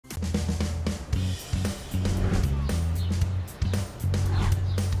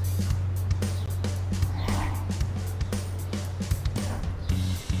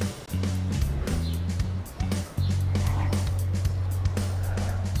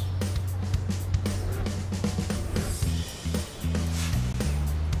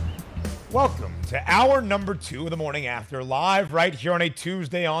Welcome to hour number 2 of the morning after, live right here on a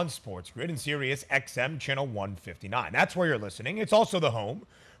Tuesday on Sports Grid and Sirius XM channel 159. That's where you're listening. It's also the home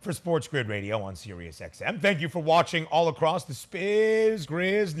for Sports Grid Radio on Sirius XM. Thank you for watching all across the Spiz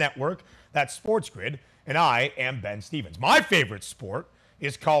Grizz network. That's Sports Grid, and I am Ben Stevens. My favorite sport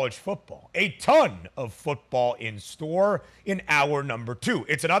is college football. A ton of football in store in hour number 2.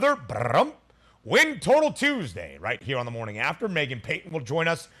 It's another Win Total Tuesday right here on the morning after. Meghan Payton will join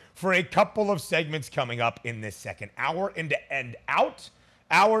us for a couple of segments coming up in this second hour. And to end out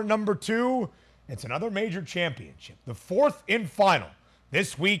hour number 2, it's another major championship. The fourth and final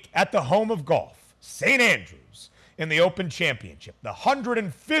this week at the home of golf, St. Andrews in the Open Championship. The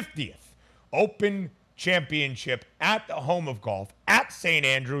 150th Open Championship at the home of golf at St.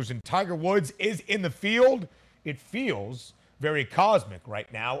 Andrews. And Tiger Woods is in the field. It feels very cosmic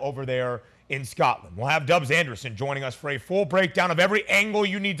right now over there in Scotland. We'll have Dubs Anderson joining us for a full breakdown of every angle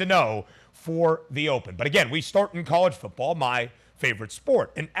you need to know for the Open. But again, we start in college football, my favorite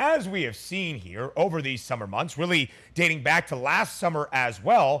sport. And as we have seen here over these summer months, really dating back to last summer as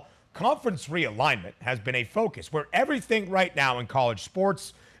well, conference realignment has been a focus where everything right now in college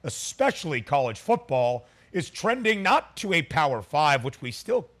sports, especially college football, is trending not to a Power 5, which we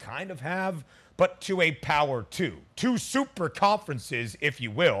still kind of have, but to a Power 2. Two super conferences, if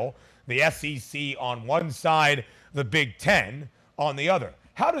you will. The SEC on one side, the Big Ten on the other.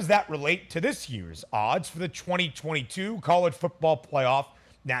 How does that relate to this year's odds for the 2022 College Football Playoff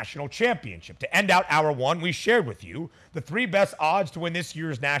National Championship? To end out hour 1, we shared with you the 3 best odds to win this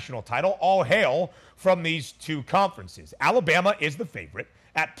year's national title. All hail from these two conferences. Alabama is the favorite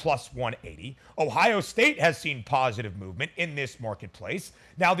at plus 180. Ohio State has seen positive movement in this marketplace.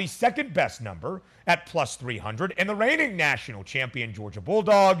 Now the second best number at plus 300. And the reigning national champion Georgia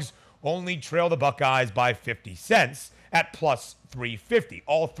Bulldogs only trail the Buckeyes by 50 cents at plus 350.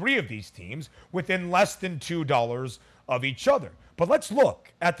 All three of these teams within less than $2 of each other. But let's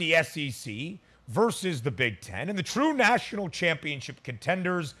look at the SEC versus the Big Ten and the true national championship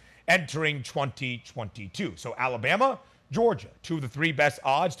contenders entering 2022. So Alabama, Georgia, 2 of the 3 best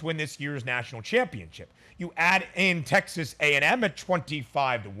odds to win this year's national championship. You add in Texas A&M at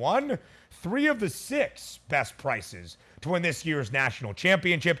 25-1, 3 of the 6 best prices to win this year's national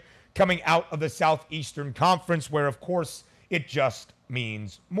championship coming out of the Southeastern Conference, where, of course, it just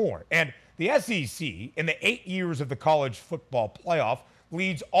means more. And the SEC, in the 8 years of the college football playoff,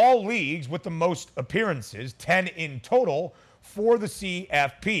 leads all leagues with the most appearances, 10 in total, for the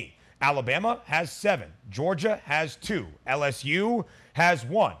CFP. Alabama has 7. Georgia has 2. LSU has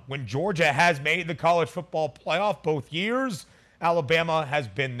 1. When Georgia has made the college football playoff both years, Alabama has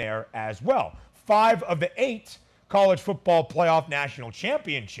been there as well. 5 of the 8 college football playoff national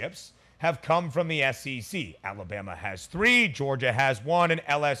championships have come from the SEC. Alabama has 3, Georgia has 1, and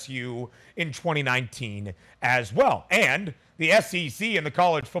LSU in 2019 as well. And the SEC in the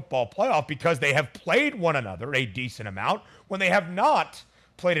college football playoff, because they have played one another a decent amount when they have not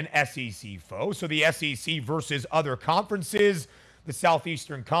played an SEC foe. So the SEC versus other conferences, the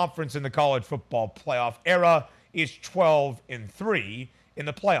Southeastern Conference in the college football playoff era is 12-3 in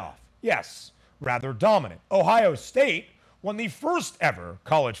the playoff. Yes, rather dominant. Ohio State won the first ever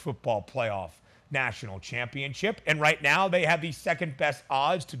college football playoff national championship, and right now they have the second best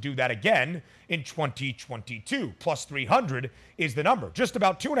odds to do that again in 2022. Plus 300 is the number. Just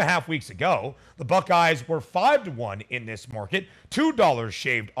about 2.5 weeks ago, the Buckeyes were 5-1 in this market, $2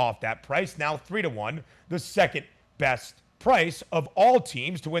 shaved off that price, now 3-1, the second best price of all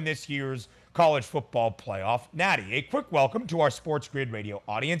teams to win this year's college football playoff natty. A quick welcome to our Sports Grid Radio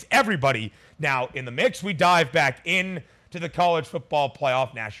audience. Everybody now in the mix. We dive back in to the college football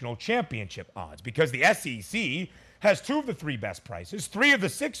playoff national championship odds because the SEC has 2 of the 3 best prices, 3 of the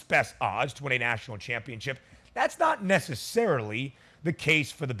 6 best odds to win a national championship. That's not necessarily the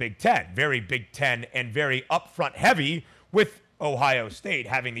case for the Big Ten. Very Big Ten and very upfront heavy, with Ohio State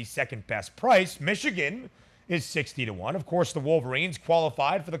having the second best price. Michigan is 60-1. Of course, the Wolverines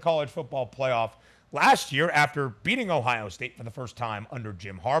qualified for the college football playoff last year after beating Ohio State for the first time under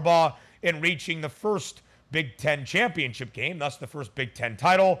Jim Harbaugh and reaching the first Big Ten championship game, thus the first Big Ten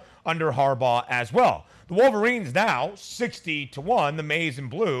title under Harbaugh as well. The Wolverines now 60-1, the maize and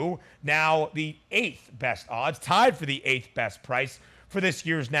blue, now the 8th best odds, tied for the 8th best price for this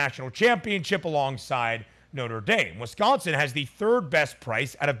year's national championship alongside Notre Dame. Wisconsin has the 3rd best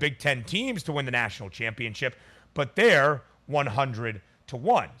price out of Big Ten teams to win the national championship, but they're 100-1.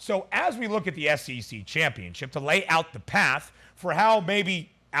 So as we look at the SEC championship to lay out the path for how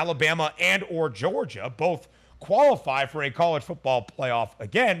maybe Alabama and or Georgia both qualify for a college football playoff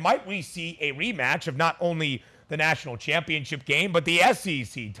again, might we see a rematch of not only the national championship game, but the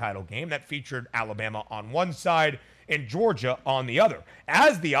SEC title game that featured Alabama on one side and Georgia on the other.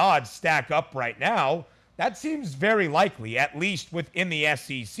 As the odds stack up right now, that seems very likely, at least within the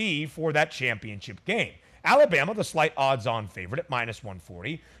SEC, for that championship game. Alabama, the slight odds-on favorite at minus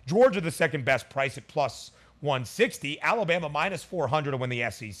 140. Georgia, the second best price at plus 160. Alabama minus 400 to win the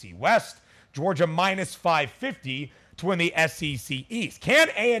SEC West. Georgia minus 550 to win the SEC East. Can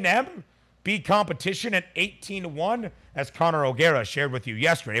A&M beat competition at 18-1? As Connor O'Gara shared with you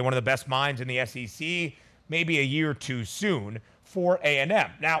yesterday, one of the best minds in the SEC, maybe a year too soon for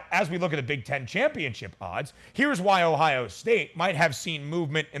A&M. Now, as we look at the Big Ten championship odds, here's why Ohio State might have seen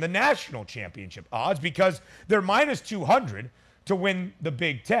movement in the national championship odds, because they're minus 200 to win the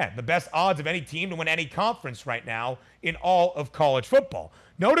Big Ten, the best odds of any team to win any conference right now in all of college football.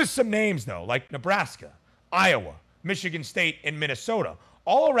 Notice some names, though, like Nebraska, Iowa, Michigan State, and Minnesota,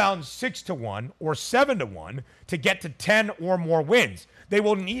 all around 6-1 or 7-1 to get to 10 or more wins. They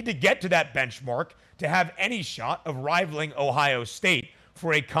will need to get to that benchmark to have any shot of rivaling Ohio State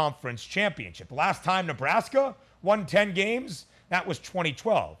for a conference championship. The last time Nebraska won 10 games, that was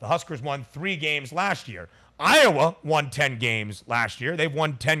 2012. The Huskers won 3 games last year. Iowa won 10 games last year. They've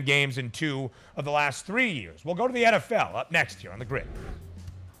won 10 games in 2 of the last 3 years. We'll go to the NFL up next here on The Grid.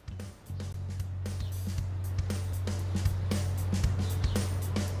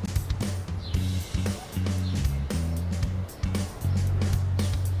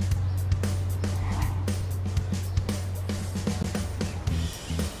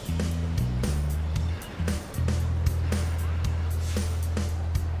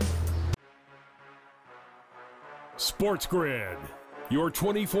 Sports Grid, your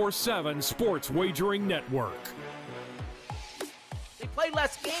 24/7 sports wagering network. They play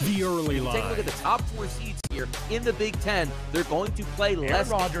less games. The early line. Take a look at the top 4 seeds here in the Big Ten. They're going to play Aaron less.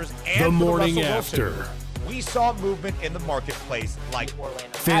 Rodgers and the morning Russell after. Wilson. We saw movement in the marketplace like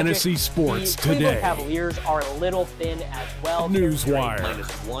Fantasy sports the today. Cleveland Cavaliers are a little thin as well. Newswire. Minus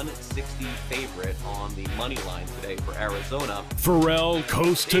 160 favorite on the money line today for Arizona. Pharrell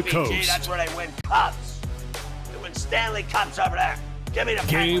coast to BBG, coast. that's where they win cups. They win Stanley Cups over there. Give me the Game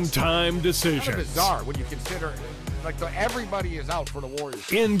Penguins. time decisions. Kind of bizarre when you consider everybody is out for the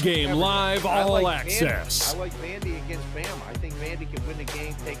Warriors. In-game live all I access. like Vandy against Bama. I think Vandy can win the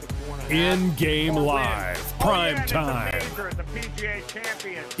game, take a 4.5. In-game live. Prime time. The PGA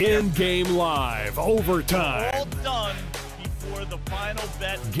champion. In-game live. Overtime. All done before the final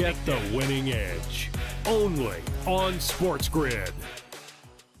bet. Get the winning edge. Only on Sports Grid.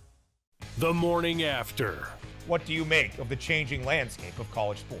 The morning after. What do you make of the changing landscape of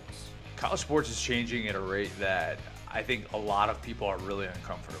college sports? College sports is changing at a rate that I think a lot of people are really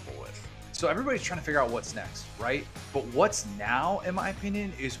uncomfortable with. So everybody's trying to figure out what's next, right? But what's now, in my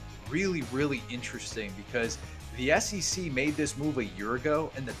opinion, is really, really interesting because the SEC made this move a year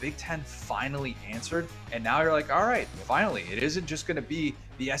ago and the Big Ten finally answered. And now you're like, all right, finally, it isn't just going to be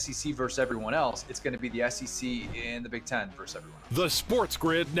the SEC versus everyone else. It's going to be the SEC and the Big Ten versus everyone else. The Sports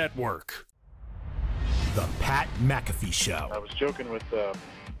Grid Network. The Pat McAfee Show. I was joking with a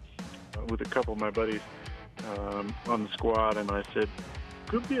couple of my buddies on the squad, and I said,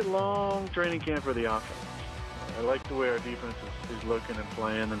 could be a long training camp for the offense. I like the way our defense is looking and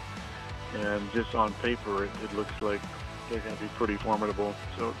playing, and just on paper, it looks like they're going to be pretty formidable.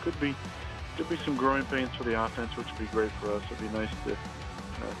 So it could be some growing pains for the offense, which would be great for us. It'd be nice to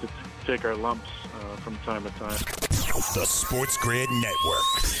take our lumps from time to time. The Sports Grid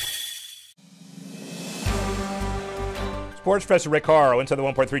Network. Sports Professor Rick Horrow inside the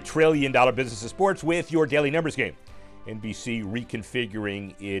 $1.3 trillion business of sports with your daily numbers game. NBC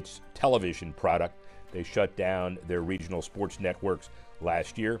reconfiguring its television product. They shut down their regional sports networks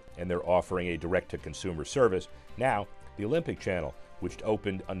last year, and they're offering a direct-to-consumer service. Now, the Olympic Channel, which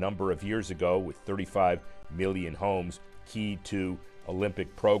opened a number of years ago with 35 million homes, key to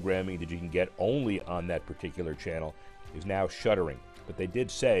Olympic programming that you can get only on that particular channel, is now shuttering. But they did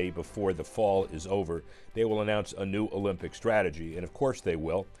say before the fall is over, they will announce a new Olympic strategy, and of course they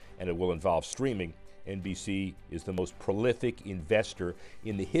will, and it will involve streaming. NBC is the most prolific investor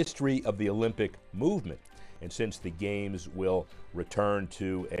in the history of the Olympic movement. And since the games will return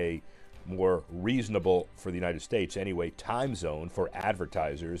to a more reasonable, for the United States anyway, time zone for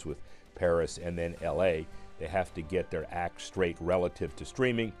advertisers with Paris and then LA, they have to get their act straight relative to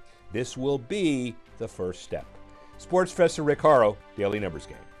streaming. This will be the first step. Sports Professor Rick Horrow, Daily Numbers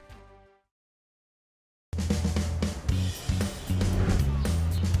Game.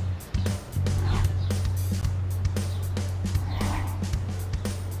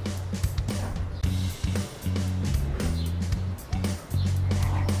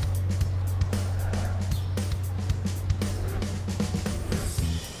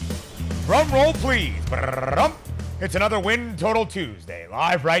 Drum roll, please. It's another Win Total Tuesday,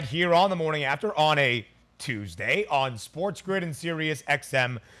 live right here on the morning after on a Tuesday on Sports Grid and Sirius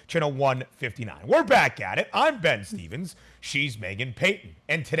XM channel 159. We're back at it. I'm Ben Stevens. She's Meghan Payton.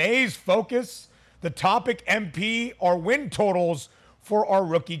 And today's focus, the topic MP, are win totals for our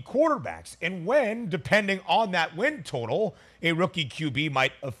rookie quarterbacks. And when, depending on that win total, a rookie QB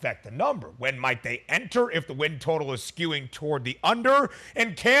might affect the number. When might they enter if the win total is skewing toward the under?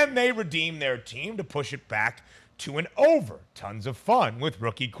 And can they redeem their team to push it back to an over? Tons of fun with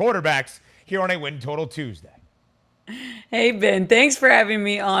rookie quarterbacks here on a Win Total Tuesday. Hey, Ben, thanks for having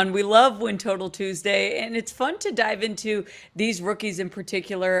me on. We love Win Total Tuesday, and it's fun to dive into these rookies in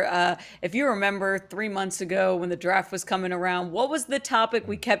particular. If you remember 3 months ago when the draft was coming around, what was the topic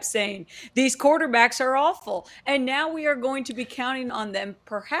we kept saying? These quarterbacks are awful, and now we are going to be counting on them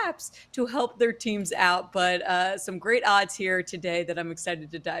perhaps to help their teams out. But some great odds here today that I'm excited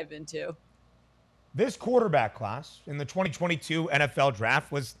to dive into. This quarterback class in the 2022 NFL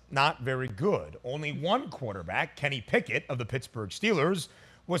draft was not very good. Only one quarterback, Kenny Pickett of the Pittsburgh Steelers,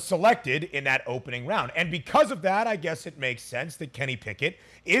 was selected in that opening round. And because of that, I guess it makes sense that Kenny Pickett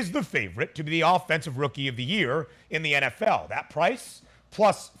is the favorite to be the offensive rookie of the year in the NFL. That price,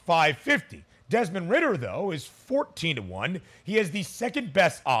 plus 550. Desmond Ridder, though, is 14-1. He has the second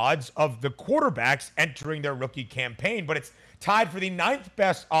best odds of the quarterbacks entering their rookie campaign, but it's tied for the 9th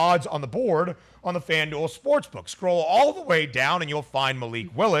best odds on the board on the FanDuel Sportsbook. Scroll all the way down and you'll find Malik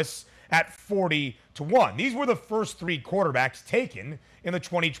Willis at 40-1. These were the first 3 quarterbacks taken in the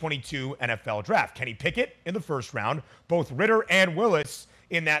 2022 NFL draft. Kenny Pickett in the first round, both Ridder and Willis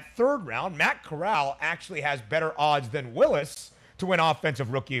in that third round. Matt Corral actually has better odds than Willis to win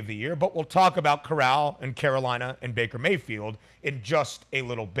Offensive Rookie of the Year, but we'll talk about Corral and Carolina and Baker Mayfield in just a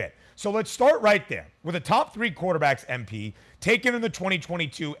little bit. So let's start right there with the top 3 quarterbacks, MP, taken in the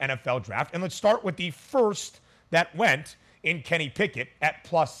 2022 NFL draft. And let's start with the first that went in Kenny Pickett at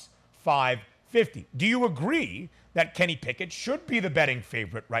plus 550. Do you agree that Kenny Pickett should be the betting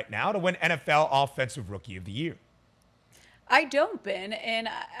favorite right now to win NFL Offensive Rookie of the Year? I don't, Ben, and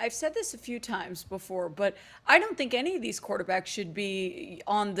I've said this a few times before, but I don't think any of these quarterbacks should be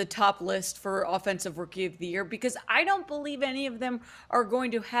on the top list for Offensive Rookie of the Year because I don't believe any of them are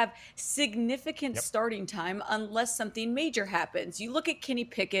going to have significant starting time unless something major happens. You look at Kenny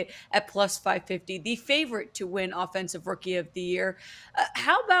Pickett at plus 550, the favorite to win Offensive Rookie of the Year.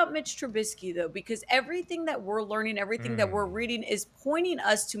 How about Mitch Trubisky, though? Because everything that we're learning, everything that we're reading is pointing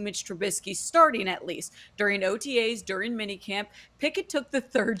us to Mitch Trubisky starting at least during OTAs, during minicamp. Pickett took the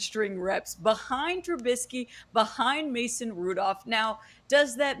 3rd string reps behind Trubisky, behind Mason Rudolph. Now,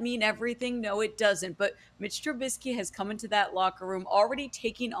 does that mean everything? No, it doesn't. But Mitch Trubisky has come into that locker room already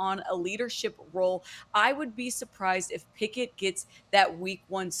taking on a leadership role. I would be surprised if Pickett gets that week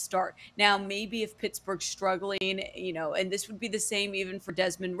 1 start. Now, maybe if Pittsburgh's struggling, and this would be the same even for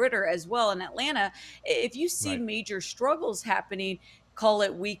Desmond Ridder as well in Atlanta. If you see major struggles happening, call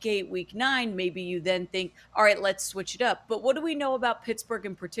it week 8, week 9, maybe you then think, all right, let's switch it up. But what do we know about Pittsburgh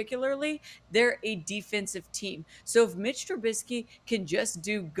in particularly? They're a defensive team. So if Mitch Trubisky can just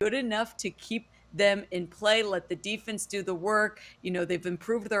do good enough to keep them in play, let the defense do the work, they've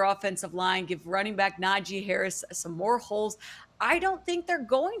improved their offensive line, give running back Najee Harris some more holes. I don't think they're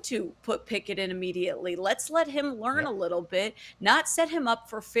going to put Pickett in immediately. Let's let him learn a little bit, not set him up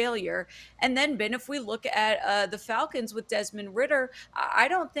for failure. And then, Ben, if we look at the Falcons with Desmond Ridder, I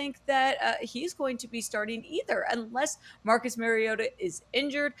don't think that he's going to be starting either unless Marcus Mariota is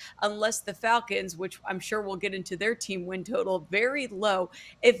injured, unless the Falcons, which I'm sure we'll get into their team win total, very low.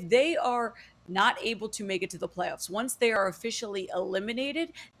 If they are not able to make it to the playoffs, once they are officially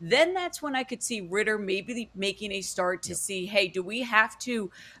eliminated, then that's when I could see Ridder maybe making a start to see, hey, do we have to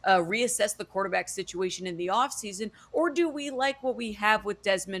reassess the quarterback situation in the offseason, or do we like what we have with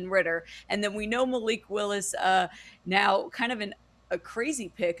Desmond Ridder? And then we know Malik Willis now kind of a crazy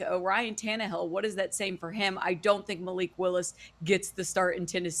pick. Ryan Tannehill, what is that saying for him? I don't think Malik Willis gets the start in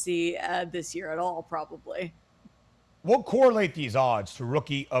Tennessee this year at all, probably. We'll correlate these odds to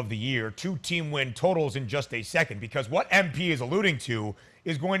Rookie of the Year, 2 team win totals in just a second, because what MP is alluding to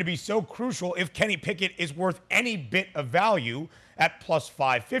is going to be so crucial if Kenny Pickett is worth any bit of value at plus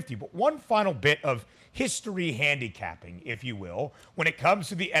 550. But one final bit of history handicapping, if you will, when it comes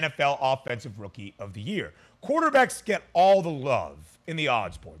to the NFL Offensive Rookie of the Year. Quarterbacks get all the love in the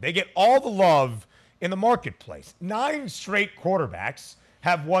odds board. They get all the love in the marketplace. 9 straight quarterbacks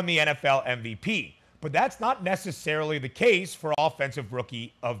have won the NFL MVP. But that's not necessarily the case for Offensive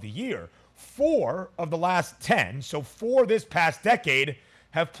Rookie of the Year. 4 of the last 10, so 4 this past decade,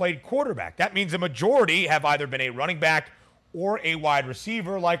 have played quarterback. That means a majority have either been a running back or a wide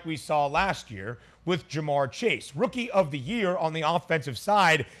receiver like we saw last year with Jamar Chase. Rookie of the Year on the offensive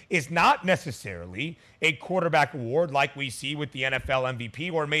side is not necessarily a quarterback award like we see with the NFL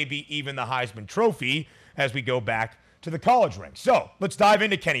MVP or maybe even the Heisman Trophy as we go back to the college ranks. So let's dive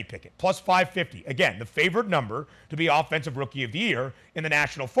into Kenny Pickett, plus 550. Again, the favorite number to be Offensive Rookie of the Year in the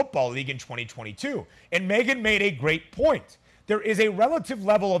National Football League in 2022. And Meghan made a great point. There is a relative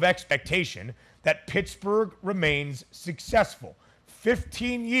level of expectation that Pittsburgh remains successful.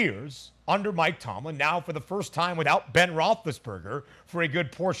 15 years under Mike Tomlin, now for the first time without Ben Roethlisberger for a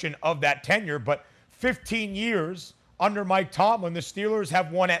good portion of that tenure, but 15 years under Mike Tomlin, the Steelers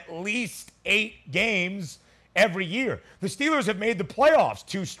have won at least 8 games every year. The Steelers have made the playoffs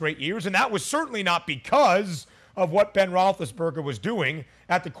 2 straight years, and that was certainly not because of what Ben Roethlisberger was doing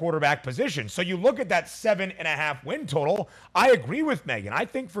at the quarterback position. So you look at that 7.5 win total, I agree with Meghan. I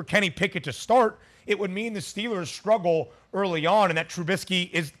think for Kenny Pickett to start, it would mean the Steelers struggle early on and that Trubisky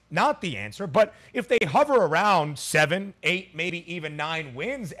is not the answer. But if they hover around 7, 8, maybe even 9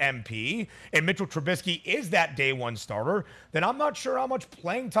 wins, MP, and Mitchell Trubisky is that day one starter, then I'm not sure how much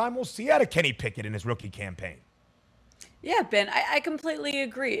playing time we'll see out of Kenny Pickett in his rookie campaign. Yeah, Ben, I completely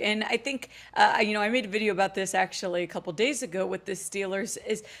agree. And I think, I made a video about this actually a couple days ago with the Steelers.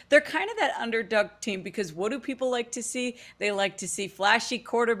 Is they're kind of that underdog team because what do people like to see? They like to see flashy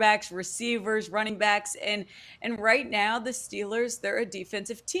quarterbacks, receivers, running backs. And right now, the Steelers, they're a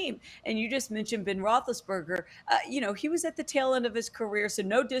defensive team. And you just mentioned Ben Roethlisberger. He was at the tail end of his career, so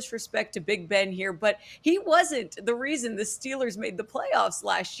no disrespect to Big Ben here, but he wasn't the reason the Steelers made the playoffs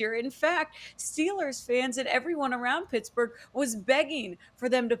last year. In fact, Steelers fans and everyone around Pittsburgh was begging for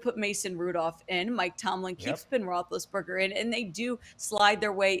them to put Mason Rudolph in. Mike Tomlin keeps Ben Roethlisberger in, and they do slide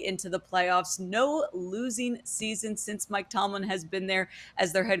their way into the playoffs. No losing season since Mike Tomlin has been there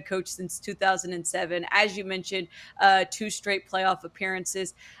as their head coach since 2007. As you mentioned, 2 straight playoff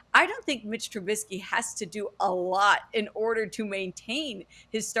appearances. I don't think Mitch Trubisky has to do a lot in order to maintain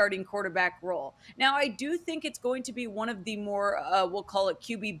his starting quarterback role. Now, I do think it's going to be one of the more, we'll call it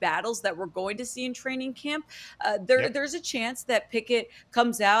QB battles that we're going to see in training camp. There's a chance that Pickett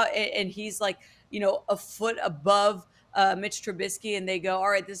comes out and he's like, a foot above Mitch Trubisky, and they go, all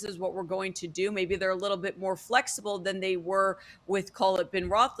right, this is what we're going to do. Maybe they're a little bit more flexible than they were with, call it, Ben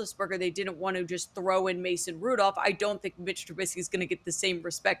Roethlisberger. They didn't want to just throw in Mason Rudolph. I don't think Mitch Trubisky is going to get the same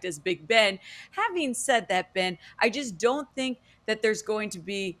respect as Big Ben. Having said that, Ben, I just don't think that there's going to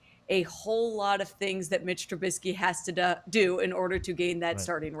be a whole lot of things that Mitch Trubisky has to do in order to gain that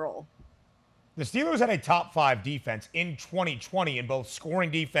starting role. The Steelers had a top 5 defense in 2020 in both scoring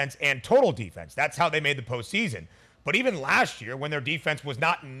defense and total defense. That's how they made the postseason. But even last year, when their defense was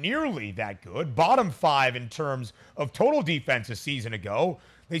not nearly that good, bottom 5 in terms of total defense a season ago,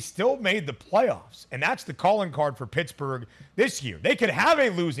 they still made the playoffs. And that's the calling card for Pittsburgh this year. They could have a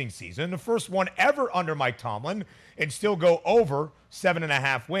losing season, the first one ever under Mike Tomlin, and still go over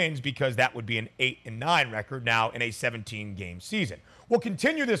 7.5 wins because that would be an 8-9 record now in a 17-game season. We'll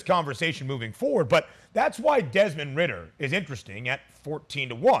continue this conversation moving forward, but that's why Desmond Ridder is interesting at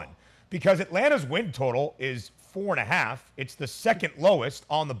 14-1, because Atlanta's win total is 4.5. It's the second lowest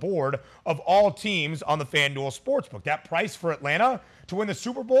on the board of all teams on the FanDuel Sportsbook. That price for Atlanta to win the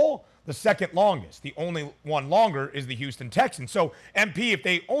Super Bowl, the second longest. The only one longer is the Houston Texans. So, MP, if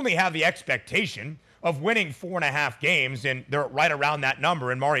they only have the expectation of winning 4.5 games, and they're right around that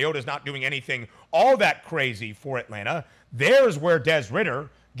number, and Mariota's not doing anything all that crazy for Atlanta, there's where Des Ridder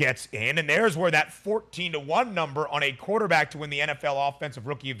gets in, and there's where that 14-1 number on a quarterback to win the NFL Offensive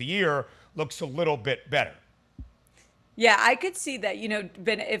Rookie of the Year looks a little bit better. Yeah, I could see that,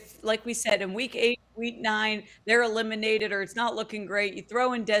 Ben, if, like we said, in week 8, week 9, they're eliminated or it's not looking great. You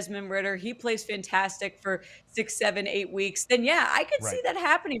throw in Desmond Ridder, he plays fantastic for 6, 7, 8 weeks. Then, yeah, I could see that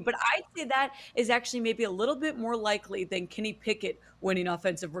happening. But I'd say that is actually maybe a little bit more likely than Kenny Pickett winning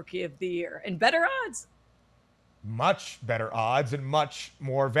Offensive Rookie of the Year, and better odds. Much better odds and much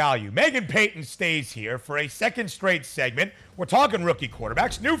more value. Meghan Payton stays here for a second straight segment. We're talking rookie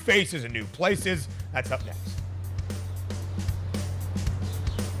quarterbacks, new faces and new places. That's up next.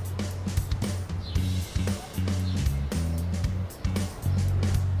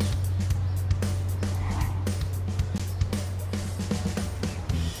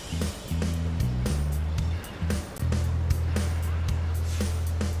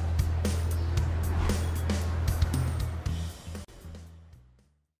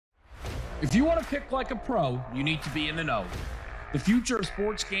 If you want to pick like a pro, you need to be in the know. The future of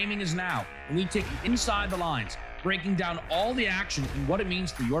sports gaming is now, and we take you inside the lines, breaking down all the action and what it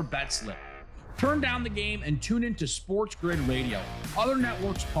means for your bet slip. Turn down the game and tune into Sports Grid Radio. Other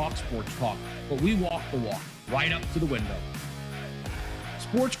networks talk sports talk, but we walk the walk, right up to the window.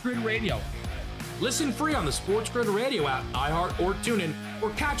 Sports Grid Radio. Listen free on the Sports Grid Radio app, iHeart, or TuneIn,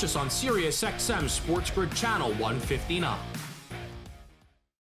 or catch us on SiriusXM Sports Grid Channel 159.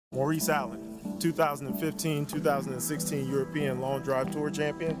 Maurice Allen, 2015-2016 European Long Drive Tour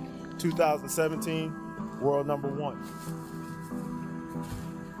Champion, 2017 World Number 1.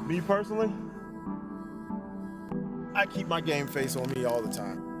 Me personally, I keep my game face on me all the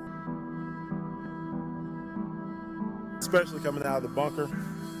time. Especially coming out of the bunker,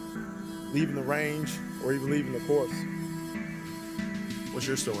 leaving the range, or even leaving the course. What's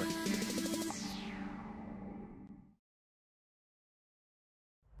your story?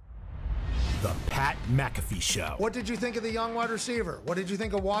 The Pat McAfee Show. What did you think of the young wide receiver? What did you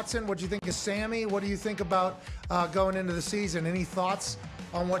think of Watson? What did you think of Sammy? What do you think about going into the season? Any thoughts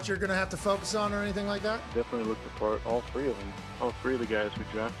on what you're going to have to focus on or anything like that? Definitely looked the part. All three of them. All three of the guys we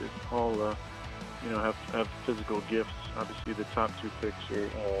drafted all, have physical gifts. Obviously, the top two picks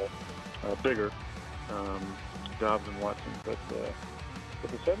are bigger, Dobbs and Watson. But the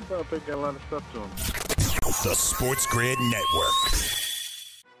seventh round pick got a lot of stuff to him. The Sports Grid Network.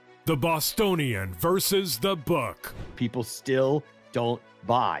 The Bostonian versus the Book. People still don't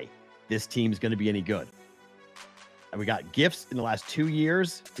buy this team's going to be any good. And we got gifts in the last 2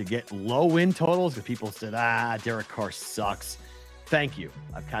 years to get low win totals because people said, Derek Carr sucks. Thank you.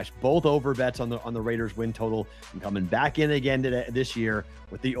 I've cashed both over bets on the Raiders win total. I'm coming back in again this year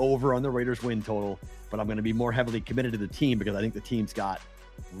with the over on the Raiders win total, but I'm going to be more heavily committed to the team because I think the team's got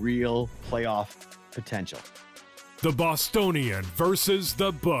real playoff potential. The Bostonian versus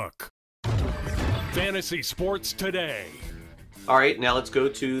the Book. Fantasy Sports Today. All right, now let's go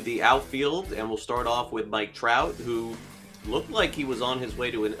to the outfield, and we'll start off with Mike Trout, who looked like he was on his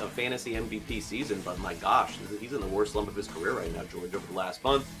way to a fantasy MVP season, but my gosh, he's in the worst slump of his career right now, George, over the last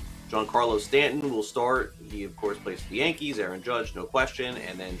month. Giancarlo Stanton will start. He, of course, plays for the Yankees. Aaron Judge, no question,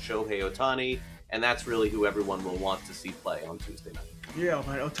 and then Shohei Ohtani, and that's really who everyone will want to see play on Tuesday night. Yeah,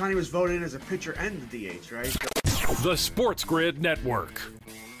 but Ohtani was voted in as a pitcher and the DH, right? The Sports Grid Network.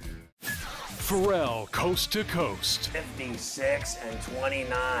 Pharrell, Coast to Coast. 56 and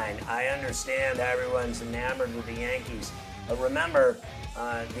 29. I understand everyone's enamored with the Yankees. But remember,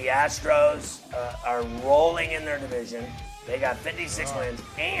 the Astros are rolling in their division. They got 56 wins,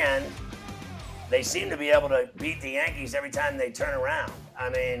 and they seem to be able to beat the Yankees every time they turn around. I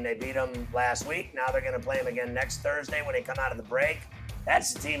mean, they beat them last week. Now they're going to play them again next Thursday when they come out of the break.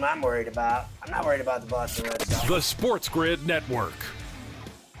 That's the team I'm worried about. I'm not worried about the Boston Red Sox. The Sports Grid Network.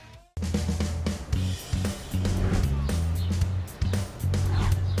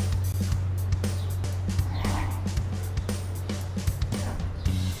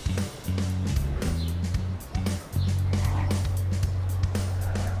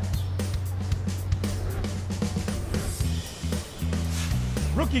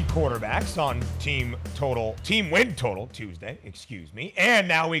 Rookie quarterbacks on team win total Tuesday, and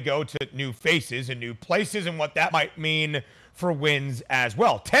now we go to new faces and new places and what that might mean for wins as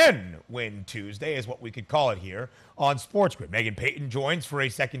well. 10 win Tuesday is what we could call it here on Sports Grid. Meghan Payton joins for a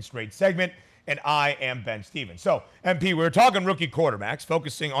second straight segment, and I am Ben Stevens. So, MP, we were talking rookie quarterbacks,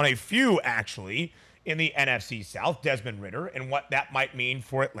 focusing on a few actually in the NFC South, Desmond Ridder, and what that might mean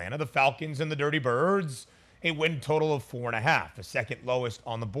for Atlanta, the Falcons and the Dirty Birds. A win total of 4.5, the second lowest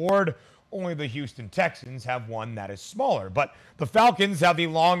on the board. Only the Houston Texans have one that is smaller. But the Falcons have the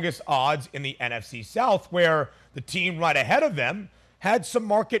longest odds in the NFC South, where the team right ahead of them had some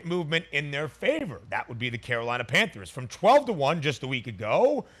market movement in their favor. That would be the Carolina Panthers, from 12-1 just a week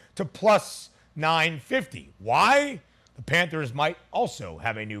ago to plus 950. Why? The Panthers might also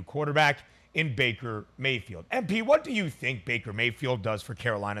have a new quarterback in Baker Mayfield. MP, what do you think Baker Mayfield does for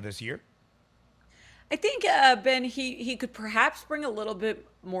Carolina this year? I think, Ben, he could perhaps bring a little bit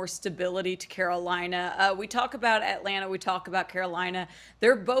more stability to Carolina. We talk about Atlanta. We talk about Carolina.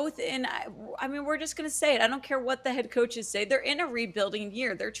 They're both in, I mean, we're just going to say it. I don't care what the head coaches say. They're in a rebuilding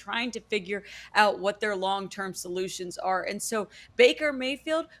year. They're trying to figure out what their long-term solutions are. And so Baker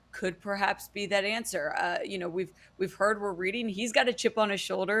Mayfield could perhaps be that answer. We've heard, we're reading, he's got a chip on his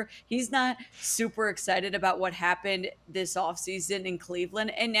shoulder. He's not super excited about what happened this offseason in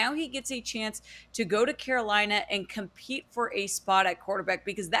Cleveland. And now he gets a chance to go to Carolina and compete for a spot at quarterback,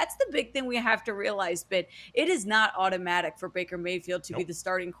 because that's the big thing we have to realize, Ben. It is not automatic for Baker Mayfield to be the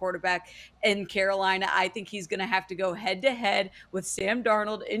starting quarterback in Carolina. I think he's going to have to go head to head with Sam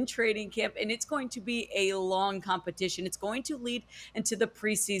Darnold in training camp, and it's going to be a long competition. It's going to lead into the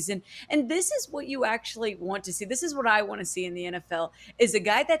preseason, and this is what you actually want to see. This is what I want to see in the NFL, is a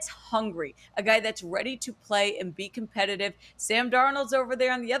guy that's hungry, a guy that's ready to play and be competitive. Sam Darnold's over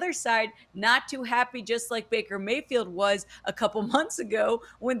there on the other side, not too happy, just like Baker Mayfield was a couple months ago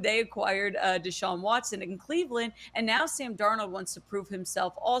when they acquired Deshaun Watson in Cleveland, and now Sam Darnold wants to prove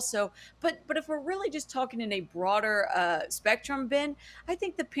himself also. But if we're really just talking in a broader spectrum, Ben, I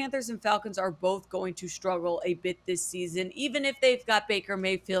think the Panthers and Falcons are both going to struggle a bit this season, even if they've got Baker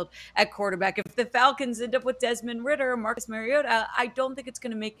Mayfield at quarterback. If the Falcons end up with Desmond Ridder or Marcus Mariota, I don't think it's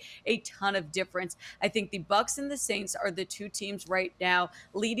going to make a ton of difference. I think the Bucs and the Saints are the two teams right now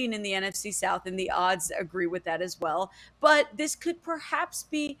leading in the NFC South, and the odds agree with that as well. But this could perhaps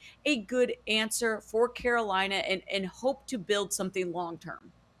be a good answer for Carolina and hope to build something long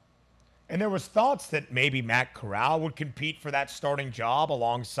term. And there was thoughts that maybe Matt Corral would compete for that starting job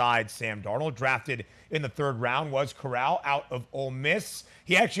alongside Sam Darnold. Drafted in the 3rd round was Corral out of Ole Miss.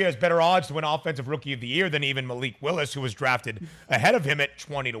 He actually has better odds to win Offensive Rookie of the Year than even Malik Willis, who was drafted ahead of him at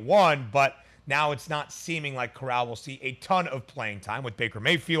 20-1. But now it's not seeming like Corral will see a ton of playing time with Baker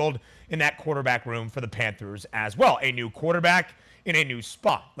Mayfield in that quarterback room for the Panthers as well. A new quarterback in a new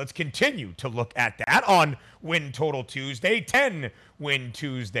spot. Let's continue to look at that on Win Total Tuesday, 10 Win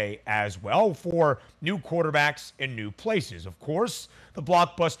Tuesday as well for new quarterbacks in new places. Of course, the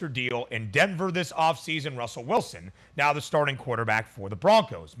blockbuster deal in Denver this offseason, Russell Wilson, now the starting quarterback for the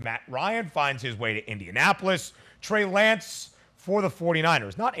Broncos. Matt Ryan finds his way to Indianapolis. Trey Lance for the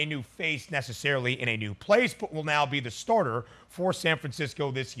 49ers. Not a new face necessarily in a new place, but will now be the starter for San Francisco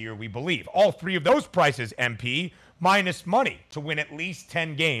this year, we believe. All three of those prices, MP, minus money to win at least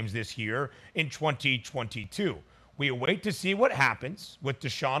 10 games this year in 2022. We await to see what happens with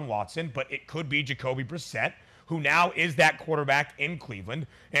Deshaun Watson, but it could be Jacoby Brissett, who now is that quarterback in Cleveland,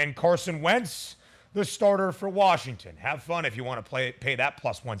 and Carson Wentz, the starter for Washington. Have fun if you want to pay that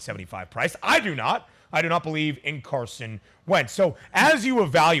plus 175 price. I do not. I do not believe in Carson Wentz. So as you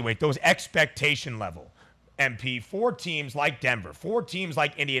evaluate those expectation level, MP, 4 teams like Denver, 4 teams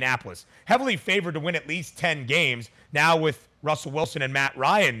like Indianapolis, heavily favored to win at least 10 games, now with Russell Wilson and Matt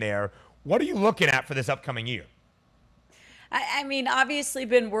Ryan there, what are you looking at for this upcoming year? I mean, obviously,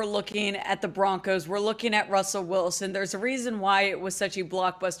 Ben, we're looking at the Broncos. We're looking at Russell Wilson. There's a reason why it was such a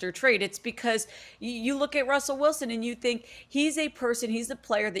blockbuster trade. It's because you look at Russell Wilson and you think he's a person, he's a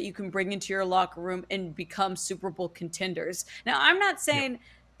player that you can bring into your locker room and become Super Bowl contenders. Now, I'm not saying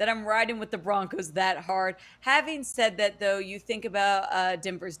that I'm riding with the Broncos that hard. Having said that, though, you think about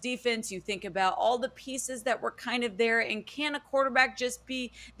Denver's defense, you think about all the pieces that were kind of there, and can a quarterback just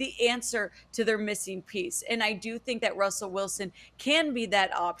be the answer to their missing piece? And I do think that Russell Wilson can be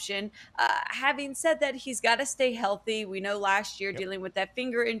that option. Having said that, he's got to stay healthy. We know last year dealing with that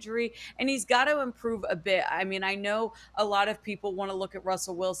finger injury, and he's got to improve a bit. I mean, I know a lot of people want to look at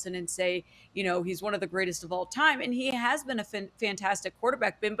Russell Wilson and say, you know, he's one of the greatest of all time, and he has been a fantastic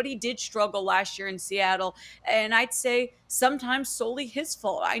quarterback, but he did struggle last year in Seattle, and I'd say sometimes solely his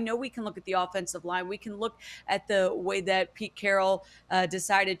fault. I know we can look at the offensive line. We can look at the way that Pete Carroll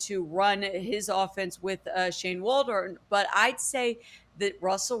decided to run his offense with Shane Waldron, but I'd say that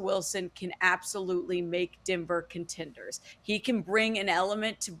Russell Wilson can absolutely make Denver contenders. He can bring an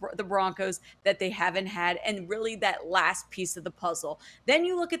element to the Broncos that they haven't had, and really that last piece of the puzzle. Then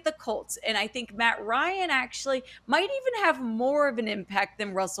you look at the Colts, and I think Matt Ryan actually might even have more of an impact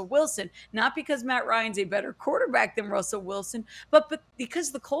than Russell Wilson. Not because Matt Ryan's a better quarterback than Russell Wilson, but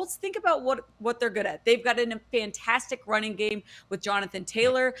because the Colts, think about what they're good at. They've got a fantastic running game with Jonathan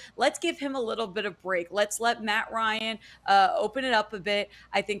Taylor. Let's give him a little bit of break. Let's let Matt Ryan open it up a bit.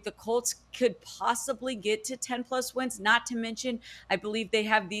 I think the Colts could possibly get to 10 plus wins, not to mention I believe they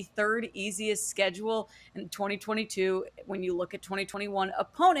have the 3rd easiest schedule in 2022 when you look at 2021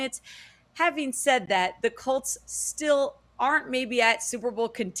 opponents. Having said that, the Colts still aren't maybe at Super Bowl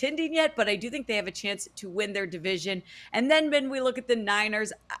contending yet, but I do think they have a chance to win their division. And then when we look at the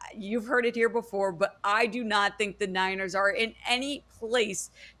Niners, you've heard it here before, but I do not think the Niners are in any place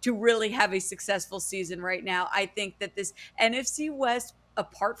to really have a successful season right now. I think that this NFC West,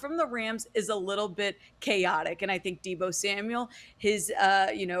 apart from the Rams, is a little bit chaotic. And I think Deebo Samuel, his,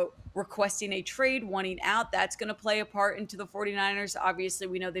 requesting a trade, wanting out, that's going to play a part into the 49ers. Obviously,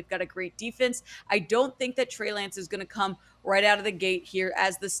 we know they've got a great defense. I don't think that Trey Lance is going to come right out of the gate here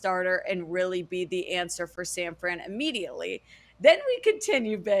as the starter and really be the answer for San Fran immediately. Then we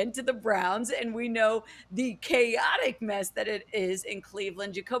continue, Ben, to the Browns, and we know the chaotic mess that it is in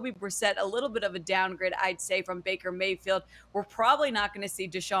Cleveland. Jacoby Brissett, a little bit of a downgrade, I'd say, from Baker Mayfield. We're probably not going to see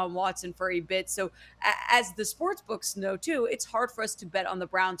Deshaun Watson for a bit. So as the sports books know, too, it's hard for us to bet on the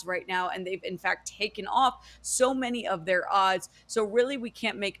Browns right now, and they've, in fact, taken off so many of their odds. So really, we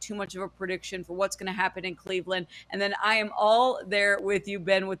can't make too much of a prediction for what's going to happen in Cleveland. And then I am all there with you,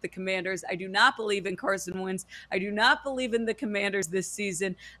 Ben, with the Commanders. I do not believe in Carson Wentz. I do not believe in the Commanders this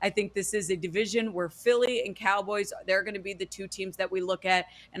season. I think this is a division where Philly and Cowboys, they're going to be the two teams that we look at,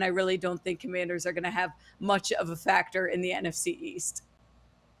 and I really don't think Commanders are going to have much of a factor in the NFC East.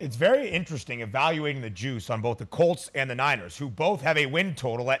 It's very interesting evaluating the juice on both the Colts and the Niners, who both have a win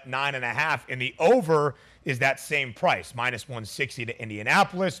total at 9.5, and the over is that same price, -160 to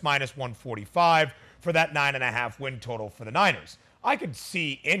Indianapolis, -145 for that 9.5 win total for the Niners. I could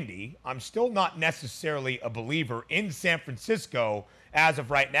see Indy. I'm still not necessarily a believer in San Francisco as of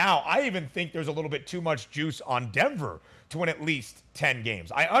right now. I even think there's a little bit too much juice on Denver to win at least 10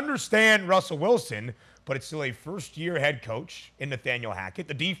 games. I understand Russell Wilson, but it's still a first-year head coach in Nathaniel Hackett.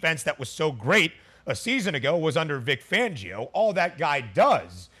 The defense that was so great a season ago was under Vic Fangio. All that guy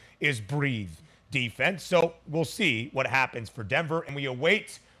does is breathe defense. So we'll see what happens for Denver, and we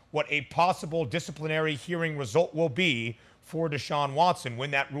await what a possible disciplinary hearing result will be for Deshaun Watson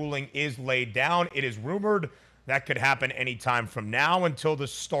when that ruling is laid down. It is rumored that could happen anytime from now until the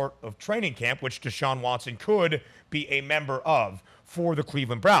start of training camp, which Deshaun Watson could be a member of for the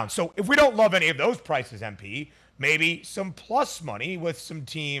Cleveland Browns. So if we don't love any of those prices, MP, maybe some plus money with some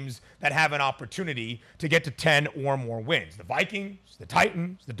teams that have an opportunity to get to 10 or more wins. The Vikings, the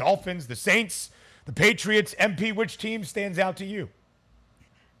Titans, the Dolphins, the Saints, the Patriots. MP, which team stands out to you?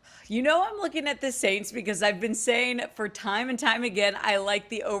 You know, I'm looking at the Saints because I've been saying for time and time again, I like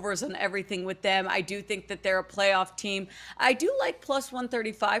the overs on everything with them. I do think that they're a playoff team. I do like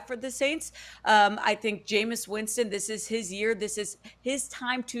 +135 for the Saints. I think Jameis Winston, this is his year. This is his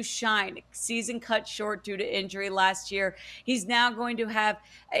time to shine. Season cut short due to injury last year. He's now going to have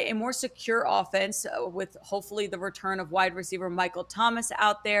a more secure offense with hopefully the return of wide receiver Michael Thomas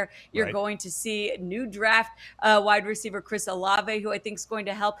out there. You're going to see new draft wide receiver Chris Olave, who I think is going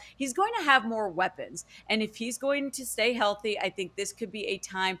to help. He's going to have more weapons. And if he's going to stay healthy, I think this could be a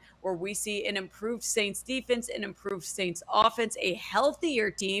time where we see an improved Saints defense, an improved Saints offense, a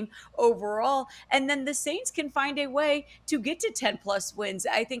healthier team overall. And then the Saints can find a way to get to 10+ wins.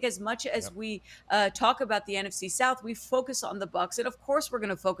 I think as much as we talk about the NFC South, we focus on the Bucs. And of course, we're going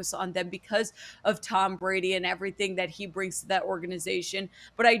to focus on them because of Tom Brady and everything that he brings to that organization.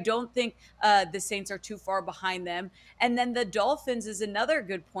 But I don't think the Saints are too far behind them. And then the Dolphins is another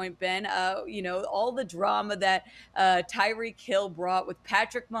good point, Ben. You know, all the drama that Tyreek Hill brought with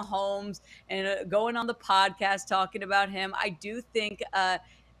Patrick Mahomes and going on the podcast talking about him. I do think at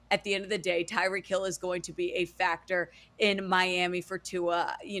the end of the day, Tyreek Hill is going to be a factor in Miami for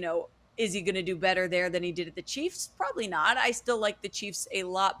Tua. You know, is he going to do better there than he did at the Chiefs? Probably not. I still like the Chiefs a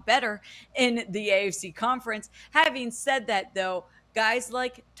lot better in the AFC conference. Having said that, though, guys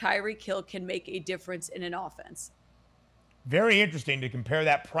like Tyreek Hill can make a difference in an offense. Very interesting to compare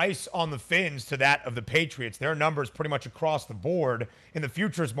that price on the Fins to that of the Patriots. Their numbers pretty much across the board in the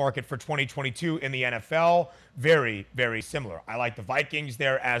futures market for 2022 in the NFL. Very, very similar. I like the Vikings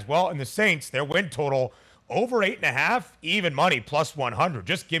there as well. And the Saints, their win total over 8.5, even money, +100.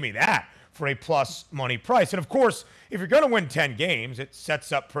 Just give me that for a plus money price. And of course, if you're going to win 10 games, it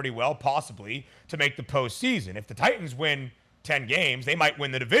sets up pretty well, possibly, to make the postseason. If the Titans win 10 games, they might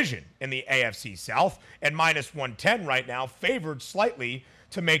win the division in the AFC South, and -110 right now, favored slightly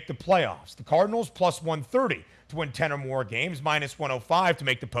to make the playoffs. The Cardinals +130 to win 10 or more games, -105 to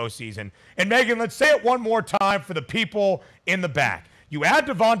make the postseason. And Meghan, let's say it one more time for the people in the back. You add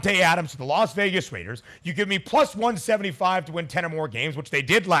Devontae Adams to the Las Vegas Raiders, you give me +175 to win 10 or more games, which they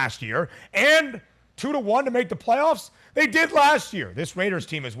did last year, and 2-1 to make the playoffs. They did last year. This Raiders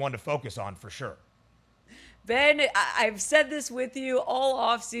team is one to focus on for sure. Ben, I've said this with you all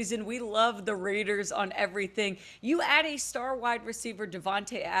offseason. We love the Raiders on everything. You add a star wide receiver,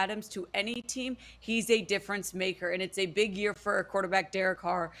 Devontae Adams, to any team, he's a difference maker. And it's a big year for a quarterback, Derek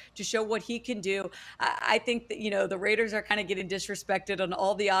Carr, to show what he can do. I think that, you know, the Raiders are kind of getting disrespected on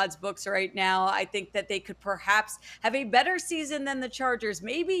all the odds books right now. I think that they could perhaps have a better season than the Chargers,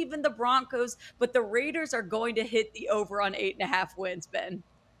 maybe even the Broncos. But the Raiders are going to hit the over on 8.5 wins, Ben.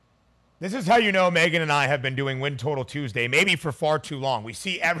 This is how you know Meghan and I have been doing Win Total Tuesday, maybe for far too long. We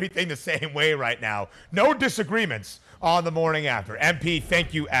see everything the same way right now. No disagreements on the morning after. MP,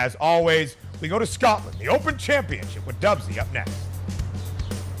 thank you as always. We go to Scotland, the Open Championship with Dubsy up next.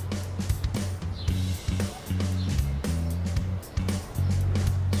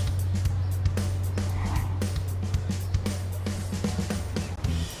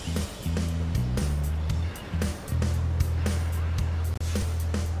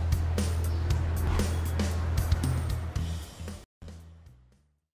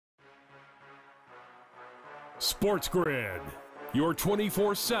 Sports Grid, your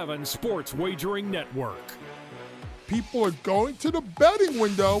 24/7 sports wagering network. People are going to the betting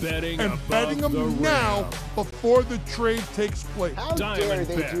window Betting and above betting the them now rim. before the trade takes place. How dare Diamond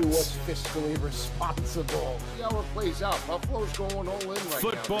they bets. do what's fiscally responsible? See how it plays out. Buffalo's going all in right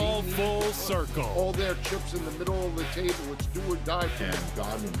Football now. They need full to put circle. all their chips in the middle of the table. It's do or die for them. And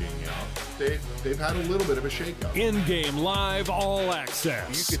Godwin being out, they've had a little bit of a shakeup. In-game live all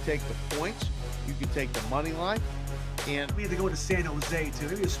access. You could take the points, you could take the money line, and We had to go to San Jose too.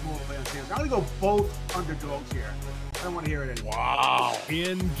 Maybe a small play on San Jose. I'm gonna go both underdogs here. I don't want to hear it anymore. Wow.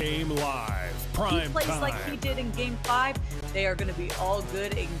 In-game live. He Prime plays time. like he did in Game 5. They are going to be all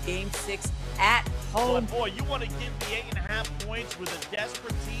good in Game 6 at home. Boy, you want to give me 8.5 points with a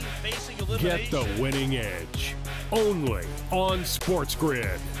desperate team facing Get elimination. the winning edge. Only on Sports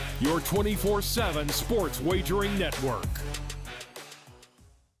Grid, your 24/7 sports wagering network.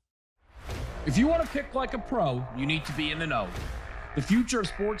 If you want to pick like a pro, you need to be in the know. The future of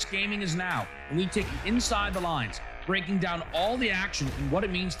sports gaming is now, and we take you inside the lines, breaking down all the action and what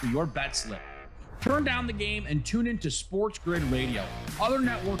it means for your bet slip. Turn down the game and tune into Sports Grid Radio. Other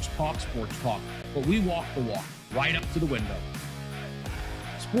networks talk sports talk, but we walk the walk, right up to the window.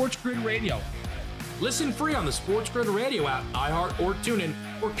 Sports Grid Radio. Listen free on the Sports Grid Radio app, iHeart or TuneIn,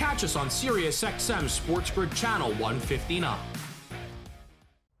 or catch us on Sirius XM Sports Grid Channel 159.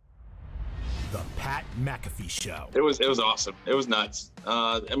 The Pat McAfee Show. It was awesome. It was nuts.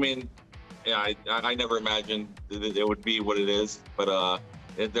 I mean, yeah, I never imagined that it would be what it is, but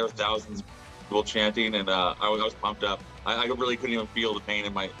there were thousands of people chanting, and I was pumped up. I really couldn't even feel the pain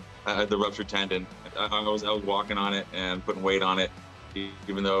in my the ruptured tendon. I was walking on it and putting weight on it,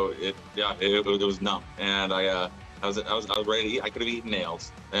 even though it was numb, and I was ready to eat. I could have eaten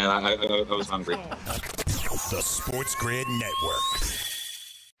nails, and I was hungry. The Sports Grid Network.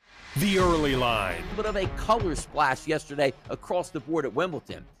 The early line. A bit of a color splash yesterday across the board at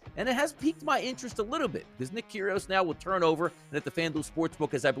Wimbledon. And it has piqued my interest a little bit because Nick Kyrgios now will turn over and at the FanDuel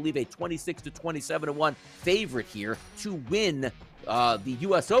Sportsbook is, I believe, a 26 to 27-1 favorite here to win the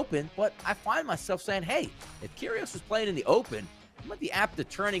U.S. Open. But I find myself saying, hey, if Kyrgios is playing in the Open, I might be apt to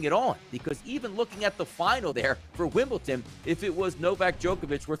turning it on because even looking at the final there for Wimbledon, if it was Novak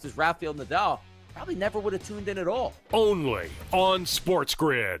Djokovic versus Rafael Nadal, probably never would have tuned in at all. Only on Sports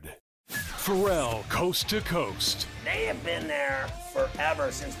Grid. Pharrell, coast to coast. They have been there forever,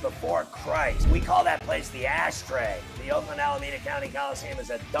 since before Christ. We call that place the Ashtray. The Oakland Alameda County Coliseum is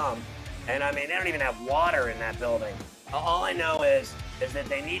a dump. And I mean, they don't even have water in that building. All I know is that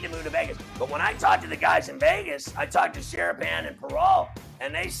they need to move to Vegas. But when I talk to the guys in Vegas, I talk to Sherapan and Parole,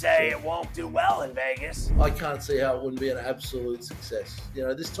 and they say it won't do well in Vegas. I can't see how it wouldn't be an absolute success. You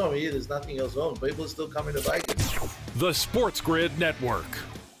know, this time of year, there's nothing else on. People are still coming to Vegas. The Sports Grid Network.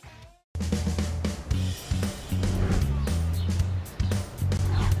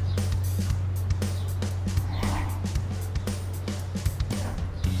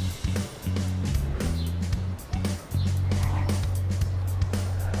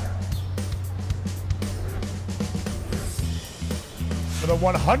 For the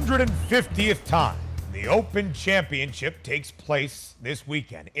 150th time, the Open Championship takes place this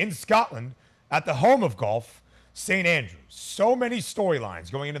weekend in Scotland at the home of golf, St. Andrews. So many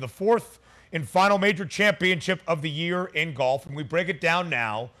storylines going into the fourth and final major championship of the year in golf, and we break it down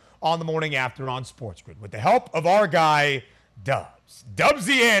now on the morning after on Sports Grid with the help of our guy, Dubs.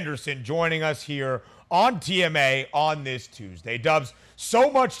 Dubsy Anderson joining us here on TMA on this Tuesday. Dubs,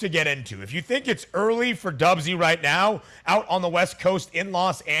 so much to get into. If you think it's early for Dubsy right now, out on the West Coast in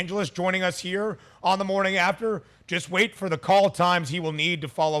Los Angeles, joining us here on the morning after, just wait for the call times he will need to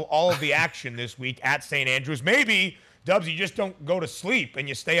follow all of the action this week at St. Andrews. Maybe, Dubs, you just don't go to sleep and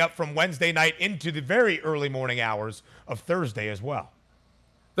you stay up from Wednesday night into the very early morning hours of Thursday as well.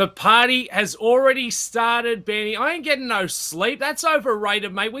 The party has already started, Benny. I ain't getting no sleep. That's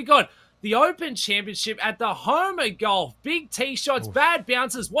overrated, mate. We got the Open Championship at the home of golf. Big tee shots, bad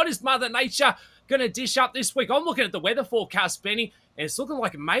bounces. What is Mother Nature going to dish up this week? I'm looking at the weather forecast, Benny, and it's looking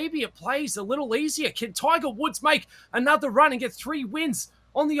like maybe it plays a little easier. Can Tiger Woods make another run and get 3 wins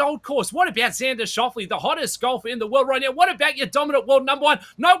on the old course? What about Xander Schauffele, the hottest golfer in the world right now? What about your dominant world number one?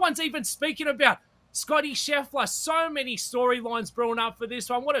 No one's even speaking about Scotty Scheffler. So many storylines brewing up for this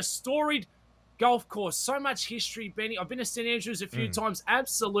one. What a storied golf course. So much history, Benny. I've been to St. Andrews a few times.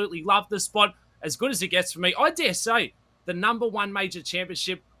 Absolutely love the spot. As good as it gets for me. I dare say the number one major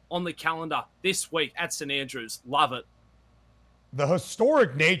championship on the calendar this week at St. Andrews. Love it. The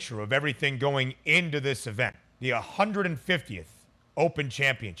historic nature of everything going into this event, the 150th Open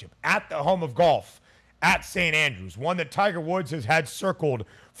Championship at the home of golf at St. Andrews, one that Tiger Woods has had circled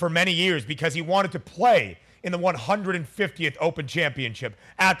for many years because he wanted to play in the 150th Open Championship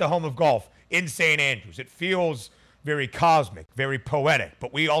at the home of golf in St. Andrews. It feels very cosmic, very poetic,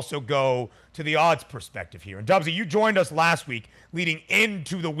 but we also go to the odds perspective here. And Dubsy, you joined us last week leading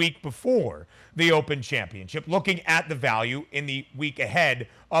into the week before the Open Championship, looking at the value in the week ahead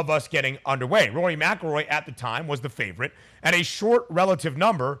of us getting underway. Rory McIlroy at the time was the favorite at a short relative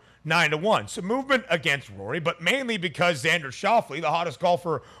number, 9-1. Some movement against Rory, but mainly because Xander Schauffele, the hottest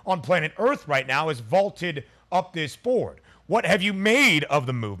golfer on planet Earth right now, is vaulted up this board. What have you made of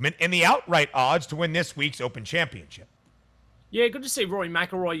the movement and the outright odds to win this week's Open Championship? Yeah, good to see Rory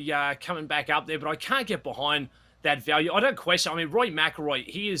McIlroy coming back up there, but I can't get behind that value. I don't question. I mean, Rory McIlroy,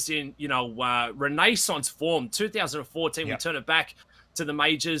 he is in, renaissance form. 2014, we turn it back to the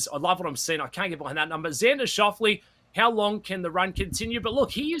majors. I love what I'm seeing. I can't get behind that number. Xander Schauffele, how long can the run continue? But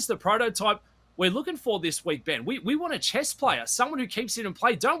look, he is the prototype we're looking for this week, Ben. We want a chess player, someone who keeps it in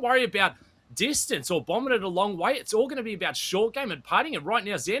play. Don't worry about distance or bombing it a long way. It's all going to be about short game and putting. And right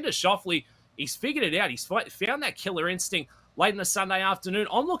now, Xander Schauffele, he's figured it out. He's found that killer instinct late in the Sunday afternoon.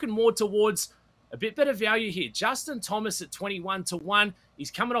 I'm looking more towards a bit better value here. Justin Thomas at 21-1. He's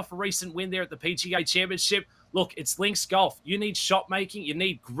coming off a recent win there at the PGA Championship. Look, it's links golf. You need shot making. You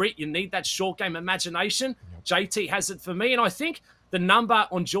need grit. You need that short game imagination. JT has it for me. And I think the number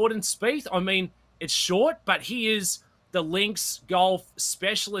on Jordan Spieth, I mean, it's short, but he is the links golf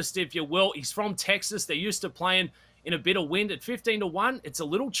specialist, if you will. He's from Texas. They're used to playing in a bit of wind. At 15-1, it's a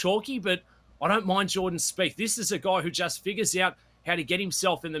little chalky, but I don't mind Jordan Spieth. This is a guy who just figures out how to get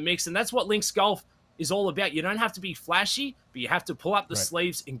himself in the mix, and that's what links golf is all about. You don't have to be flashy, but you have to pull up the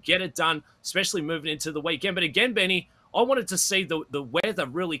sleeves and get it done, especially moving into the weekend. But again, Benny, I wanted to see the weather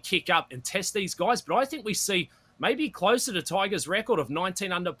really kick up and test these guys, but I think we see maybe closer to Tiger's record of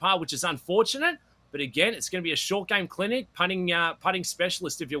 19 under par, which is unfortunate. But again, it's going to be a short game clinic, putting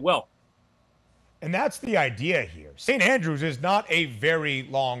specialist, if you will. And that's the idea here. St. Andrews is not a very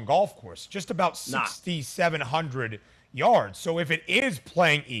long golf course, just about 6,700 yards. So if it is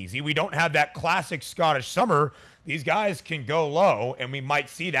playing easy, we don't have that classic Scottish summer. These guys can go low, and we might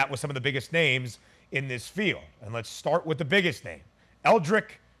see that with some of the biggest names in this field. And let's start with the biggest name,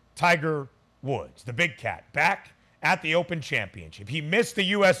 Eldrick Tiger Woods, the big cat, back at the Open Championship. He missed the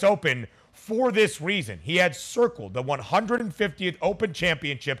U.S. Open for this reason. He had circled the 150th Open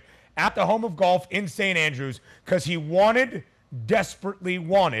Championship at the home of golf in St. Andrews because he desperately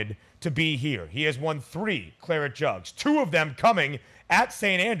wanted to be here. He has won 3 Claret Jugs, 2 of them coming at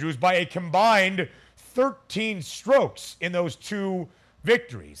St. Andrews by a combined 13 strokes in those 2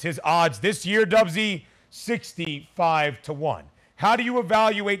 victories. His odds this year, Dubsy, 65-1. How do you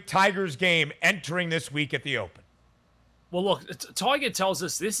evaluate Tiger's game entering this week at the Open? Well, look, Tiger tells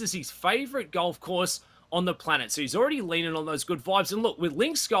us this is his favorite golf course on the planet. So he's already leaning on those good vibes. And look, with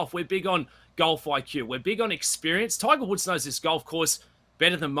links golf, we're big on golf IQ. We're big on experience. Tiger Woods knows this golf course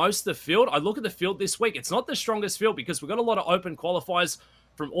better than most of the field. I look at the field this week. It's not the strongest field because we've got a lot of open qualifiers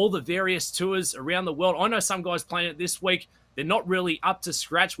from all the various tours around the world. I know some guys playing it this week. They're not really up to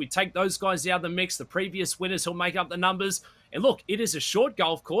scratch. We take those guys out of the mix. The previous winners will make up the numbers. And look, it is a short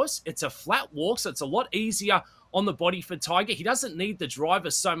golf course. It's a flat walk, so it's a lot easier on the body for Tiger. He doesn't need the driver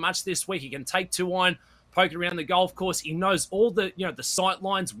so much this week. He can take 2-iron, poke around the golf course. He knows all the, the sight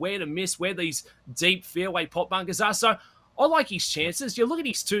lines, where to miss, where these deep fairway pot bunkers are. So I like his chances. You look at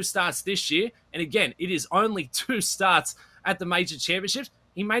his 2 starts this year, and again, it is only 2 starts at the major championships.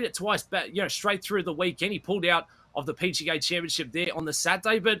 He made it twice, but straight through the weekend. He pulled out of the PGA Championship there on the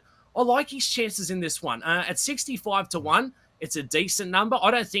Saturday, but I like his chances in this one. At 65-1, it's a decent number.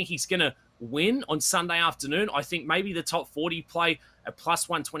 I don't think he's going to win on Sunday afternoon. I think maybe the top 40 play at plus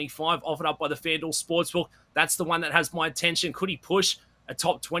 125 offered up by the FanDuel Sportsbook. That's the one that has my attention. Could he push a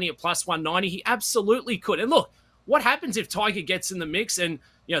top 20 at plus 190? He absolutely could. And look, what happens if Tiger gets in the mix and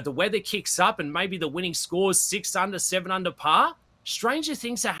the weather kicks up and maybe the winning scores 6 under, 7 under par? Stranger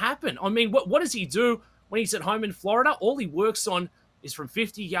things have happened. I mean, what does he do when he's at home in Florida? All he works on is from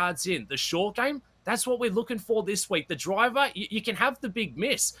 50 yards in. The short game, that's what we're looking for this week. The driver, you can have the big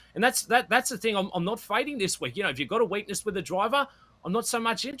miss. And that's the thing I'm not fading this week. If you've got a weakness with the driver, I'm not so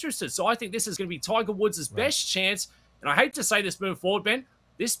much interested. So I think this is going to be Tiger Woods' best chance. And I hate to say this moving forward, Ben,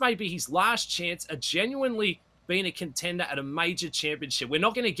 this may be his last chance at genuinely being a contender at a major championship. We're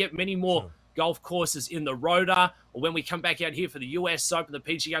not going to get many more golf courses in the Rota or when we come back out here for the US Open, the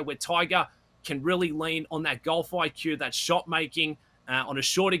PGA, where Tiger can really lean on that golf IQ, that shot making, on a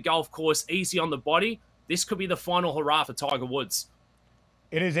shorter golf course, easy on the body. This could be the final hurrah for Tiger Woods.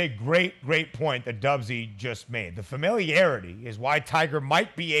 It is a great, great point that Dubsy just made. The familiarity is why Tiger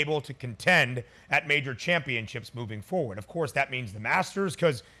might be able to contend at major championships moving forward. Of course, that means the Masters,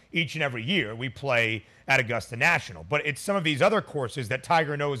 because each and every year we play at Augusta National. But it's some of these other courses that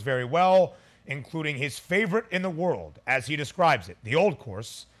Tiger knows very well, including his favorite in the world, as he describes it, the old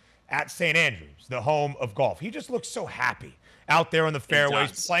course at St. Andrews, the home of golf. He just looks so happy out there in the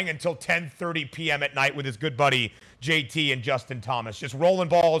fairways, playing until 10:30 p.m. at night with his good buddy JT and Justin Thomas, just rolling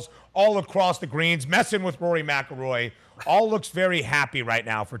balls all across the greens, messing with Rory McIlroy. All looks very happy right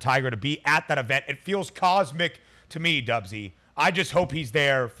now for Tiger to be at that event. It feels cosmic to me, Dubsy. I just hope he's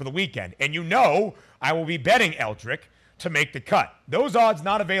there for the weekend. And you know I will be betting Eldrick to make the cut. Those odds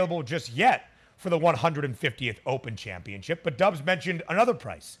not available just yet for the 150th Open Championship, but Dubs mentioned another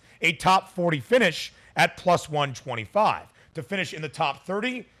price, a top 40 finish at plus 125. To finish in the top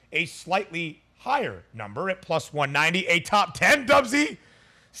 30, a slightly higher number at plus 190. A top 10, Dubsy,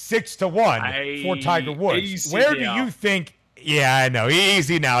 6-1 for Tiger Woods. Where do you think? Yeah, I know.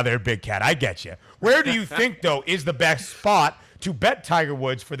 Easy now there, Big Cat. I get you. Where do you think, though, is the best spot to bet Tiger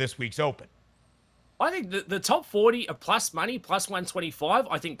Woods for this week's Open? I think the top 40 are plus money, plus 125.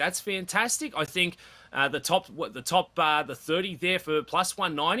 I think that's fantastic. I think the 30 there for plus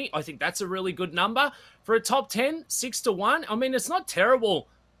 190. I think that's a really good number. For a top 10, 6-1. I mean, it's not terrible,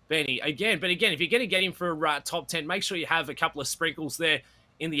 Benny. But again, if you're going to get him for top 10, make sure you have a couple of sprinkles there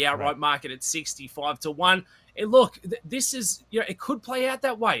in the outright market at 65-1. And look, this is, it could play out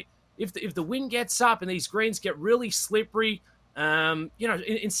that way. If the wind gets up and these greens get really slippery,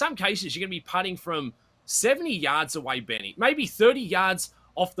 in some cases, you're going to be putting from 70 yards away, Benny, maybe 30 yards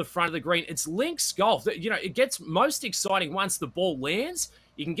off the front of the green. It's links golf. It gets most exciting once the ball lands.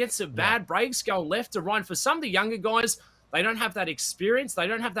 You can get some bad breaks going left to right. For some of the younger guys, they don't have that experience. They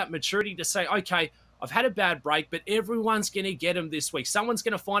don't have that maturity to say, okay, I've had a bad break, but everyone's going to get them this week. Someone's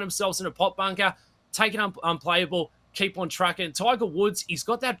going to find themselves in a pot bunker, take it unplayable, keep on trucking. Tiger Woods, he's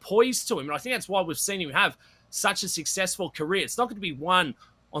got that poise to him, and I think that's why we've seen him have such a successful career. It's not going to be won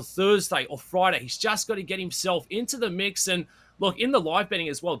on Thursday or Friday. He's just got to get himself into the mix. And look, in the live betting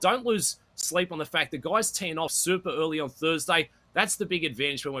as well, don't lose sleep on the fact the guy's teeing off super early on Thursday. That's the big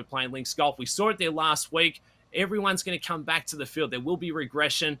advantage when we're playing links golf. We saw it there last week. Everyone's going to come back to the field. There will be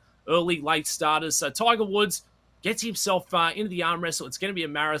regression, early, late starters. So Tiger Woods gets himself into the arm wrestle. It's going to be a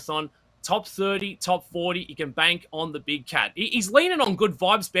marathon. Top 30, top 40, you can bank on the Big Cat. He's leaning on good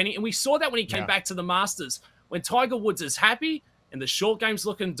vibes, Benny, and we saw that when he came back to the Masters. When Tiger Woods is happy and the short game's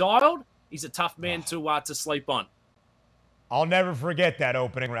looking dialed, he's a tough man to sleep on. I'll never forget that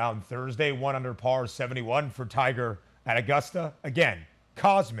opening round Thursday, 1 under par 71 for Tiger at Augusta. Again,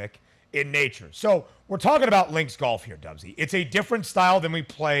 cosmic in nature. So we're talking about links golf here, Dubsy. It's a different style than we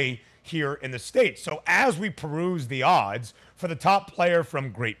play here in the States. So as we peruse the odds for the top player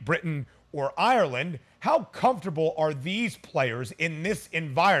from Great Britain or Ireland, how comfortable are these players in this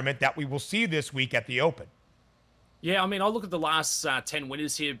environment that we will see this week at the Open? Yeah, I mean, I look at the last 10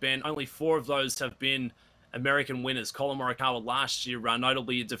 winners here, Ben. Only 4 of those have been American winners. Colin Morikawa last year,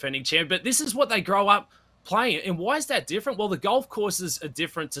 notably a defending champ. But this is what they grow up playing. And why is that different? Well, the golf courses are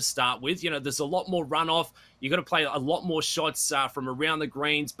different to start with. There's a lot more runoff. You got to play a lot more shots from around the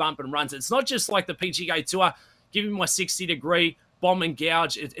greens, bump and runs. It's not just like the PGA Tour, give me my 60-degree bomb and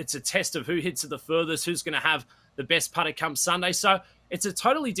gouge. It's a test of who hits it the furthest, who's going to have the best putter come Sunday. So it's a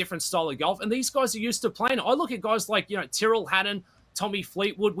totally different style of golf, and these guys are used to playing. I look at guys like, Tyrrell Hatton, Tommy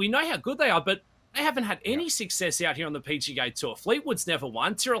Fleetwood. We know how good they are, but they haven't had any success out here on the PGA Tour. Fleetwood's never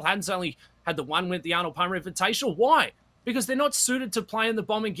won. Tyrrell Hatton's only had the one win at the Arnold Palmer Invitational. Why? Because they're not suited to play in the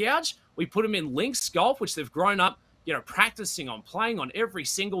bomb and gouge. We put them in links golf, which they've grown up, practicing on, playing on every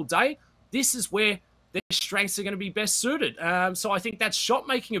single day. This is where their strengths are going to be best suited. So I think that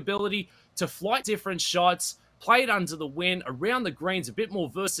shot-making ability to flight different shots, play it under the wind, around the greens, a bit more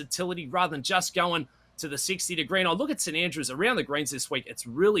versatility rather than just going to the 60-degree. I look at St. Andrews around the greens this week. It's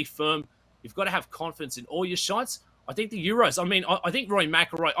really firm. You've got to have confidence in all your shots. I think the Euros, I think Rory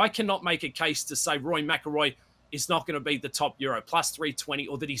McIlroy, I cannot make a case to say Rory McIlroy is not going to be the top Euro, plus 320,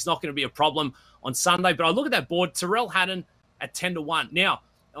 or that he's not going to be a problem on Sunday. But I look at that board, Tyrrell Hatton at 10-1. Now,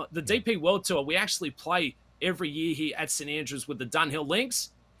 the DP World Tour, we actually play every year here at St. Andrews with the Dunhill Links.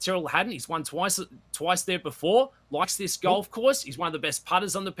 Tyrrell Hatton, he's won twice there before, likes this golf course. He's one of the best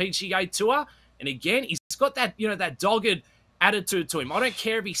putters on the PGA Tour. And again, he's got that, that dogged attitude to him. I don't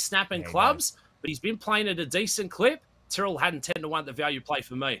care if he's snapping clubs, but he's been playing at a decent clip. Tyrrell Hatton 10-1, the value play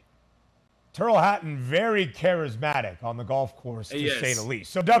for me. Tyrrell Hatton, very charismatic on the golf course, to say the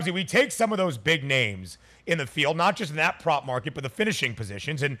least. So, Dubsy, we take some of those big names in the field, not just in that prop market, but the finishing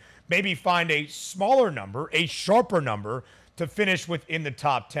positions, and maybe find a smaller number, a sharper number, to finish within the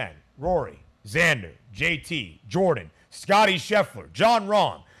top 10. Rory, Xander, JT, Jordan, Scotty Scheffler, John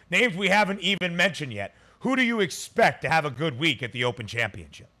Rahm, names we haven't even mentioned yet. Who do you expect to have a good week at the Open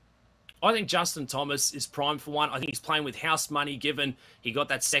Championship? I think Justin Thomas is primed for one. I think he's playing with house money, given he got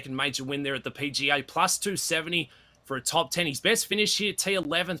that second major win there at the PGA, plus 270 for a top 10. His best finish here,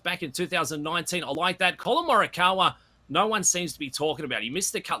 T11th back in 2019. I like that. Colin Morikawa, no one seems to be talking about. He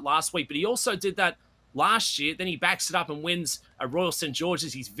missed the cut last week, but he also did that last year. Then he backs it up and wins at Royal St.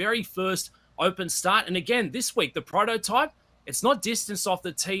 George's, his very first Open start. And again, this week, the prototype, it's not distance off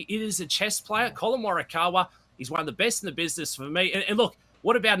the tee. It is a chess player. Colin Morikawa, he's one of the best in the business for me. And look,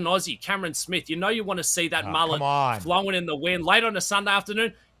 what about an Aussie, Cameron Smith? You know you want to see that mullet flowing in the wind late on a Sunday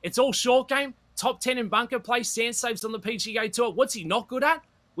afternoon. It's all short game. Top 10 in bunker play. Sand saves on the PGA Tour. What's he not good at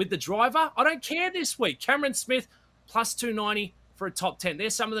with the driver? I don't care this week. Cameron Smith, plus 290 for a top 10.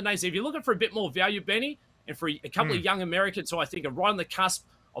 There's some of the names. If you're looking for a bit more value, Benny, and for a couple of young Americans who I think are right on the cusp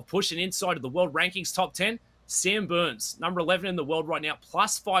of pushing inside of the world rankings top 10, Sam Burns, number 11 in the world right now,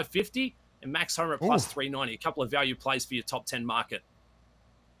 plus 550, and Max Homer at plus 390. A couple of value plays for your top 10 market.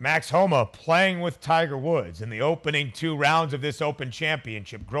 Max Homa playing with Tiger Woods in the opening 2 rounds of this Open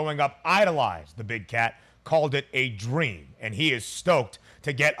Championship. Growing up, idolized the Big Cat, called it a dream, and he is stoked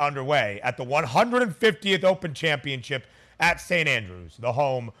to get underway at the 150th Open Championship at St. Andrews, the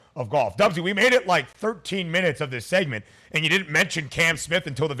home of golf. Dubsy, we made it like 13 minutes of this segment, and you didn't mention Cam Smith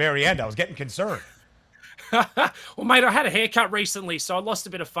until the very end. I was getting concerned. Well, mate, I had a haircut recently, so I lost a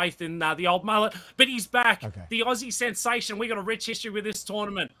bit of faith in the old mullet. But he's back. Okay. The Aussie sensation. We got a rich history with this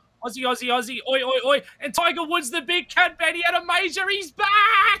tournament. Aussie, Aussie, Aussie. Oi, oi, oi. And Tiger Woods, the Big Cat, Benny at a major. He's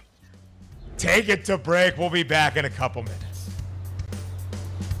back. Take it to break. We'll be back in a couple minutes.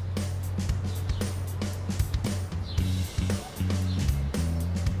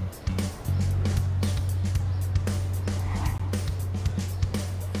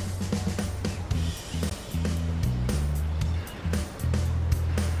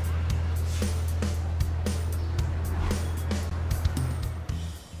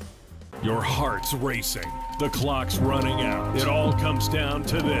 Your heart's racing. The clock's running out. It all comes down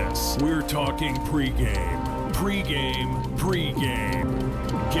to this. We're talking pregame. Pregame.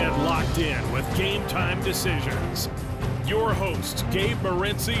 Pregame. Get locked in with Game Time Decisions. Your hosts, Gabe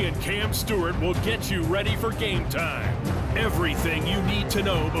Morency and Cam Stewart, will get you ready for game time. Everything you need to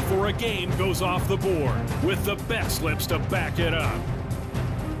know before a game goes off the board, with the bet slips to back it up.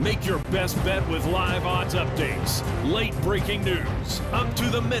 Make your best bet with live odds updates, late breaking news,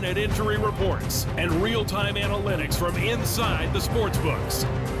 up-to-the-minute injury reports, and real-time analytics from inside the sportsbooks.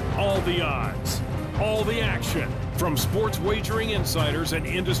 All the odds, all the action, from sports wagering insiders and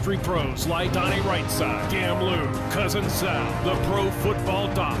industry pros like Donnie Rightside, Cam Lou, Cousin Sal, the Pro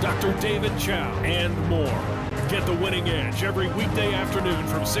Football Doc, Dr. David Chow, and more. Get the winning edge every weekday afternoon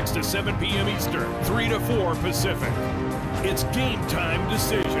from 6 to 7 p.m. Eastern, 3 to 4 Pacific. It's Game Time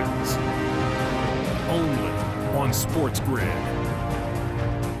Decisions. Only on Sports Grid.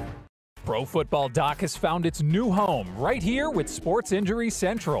 Pro Football Doc has found its new home right here with Sports Injury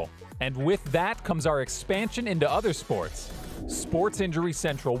Central. And with that comes our expansion into other sports. Sports Injury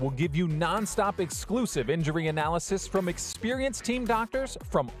Central will give you nonstop exclusive injury analysis from experienced team doctors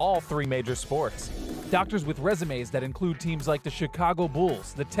from all 3 major sports. Doctors with resumes that include teams like the Chicago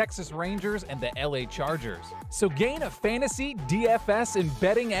Bulls, the Texas Rangers, and the LA Chargers. So gain a fantasy, DFS, and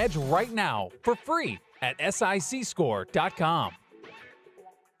betting edge right now for free at SICScore.com.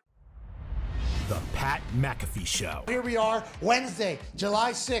 The Pat McAfee Show. Here we are, Wednesday,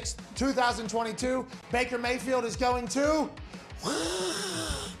 July 6th, 2022. Baker Mayfield is going to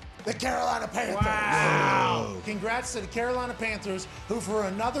the Carolina Panthers. Wow. Congrats to the Carolina Panthers, who for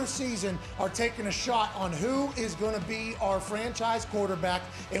another season are taking a shot on who is going to be our franchise quarterback,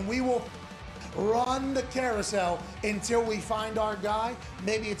 and we will run the carousel until we find our guy.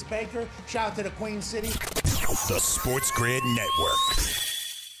 Maybe it's Baker. Shout out to the Queen City. The Sports Grid Network.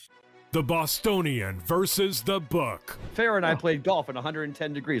 The Bostonian versus the Book. Farrah and I played golf at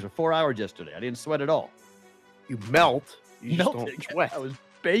 110 degrees for 4 hours yesterday. I didn't sweat at all. You melt. You just Melting. don't sweat. I was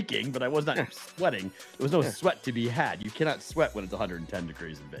baking, but I was not sweating. There was no sweat to be had. You cannot sweat when it's 110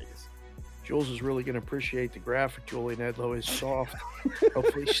 degrees in Vegas. Jules is really going to appreciate the graphic. Julian Edlow is soft.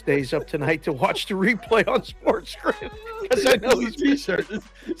 Hopefully he stays up tonight to watch the replay on Sports Grid. Because I know he's t-shirt.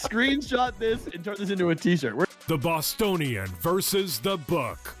 Screenshot this and turn this into a t-shirt. The Bostonian versus the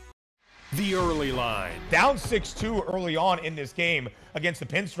Book. The early line. Down 6-2 early on in this game against the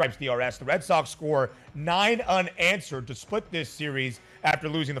Pinstripes DRS. The Red Sox score 9 unanswered to split this series after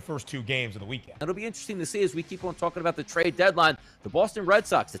losing the first 2 games of the weekend. It'll be interesting to see as we keep on talking about the trade deadline. The Boston Red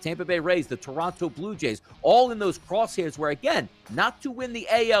Sox, the Tampa Bay Rays, the Toronto Blue Jays, all in those crosshairs where, again, not to win the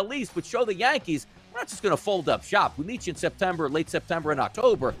AL East, but show the Yankees, we're not just going to fold up shop. We meet you in September, late September and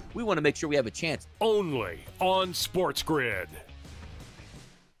October. We want to make sure we have a chance. Only on Sports Grid.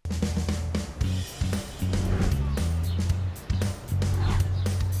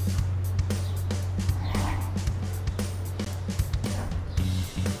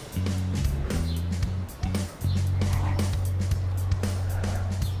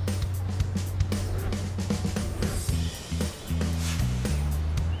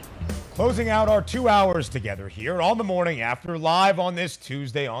 Closing out our 2 hours together here on the morning after, live on this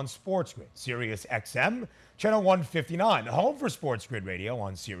Tuesday on Sports Grid, Sirius XM, channel 159, the home for Sports Grid Radio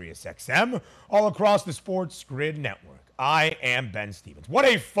on Sirius XM, all across the Sports Grid network. I am Ben Stevens. What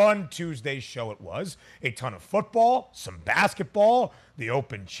a fun Tuesday show it was. A ton of football, some basketball, the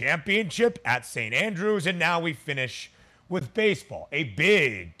Open Championship at St. Andrews, and now we finish with baseball. A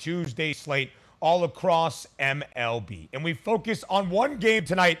big Tuesday slate all across MLB. And we focus on one game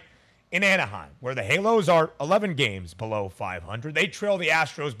tonight in Anaheim, where the Halos are 11 games below 500. They trail the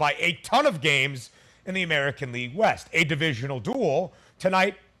Astros by a ton of games in the American League West. A divisional duel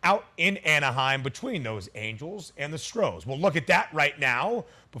tonight out in Anaheim between those Angels and the Stros. We'll look at that right now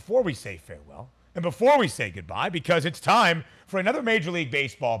before we say farewell and before we say goodbye, because it's time for another Major League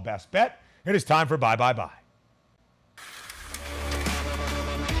Baseball best bet. It is time for Bye Bye Bye.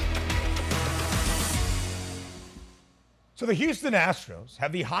 So the Houston Astros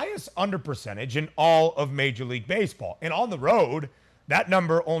have the highest under percentage in all of Major League Baseball. And on the road, that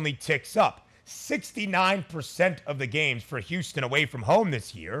number only ticks up. 69% of the games for Houston away from home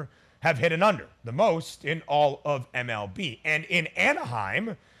this year have hit an under, the most in all of MLB. And in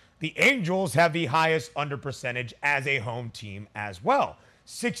Anaheim, the Angels have the highest under percentage as a home team as well.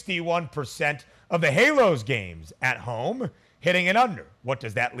 61% of the Halos games at home hitting an under. What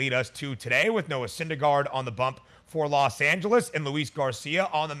does that lead us to today with Noah Syndergaard on the bump for Los Angeles and Luis Garcia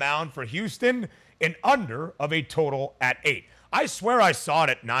on the mound for Houston? An under of a total at 8. I swear I saw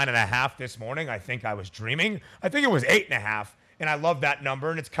it at 9.5 this morning. I think I was dreaming. I think it was 8.5, and I love that number,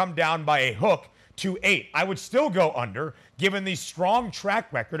 and it's come down by a hook to 8. I would still go under, given the strong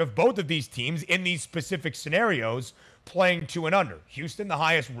track record of both of these teams in these specific scenarios, playing to an under. Houston, the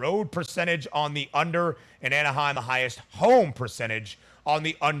highest road percentage on the under, and Anaheim, the highest home percentage on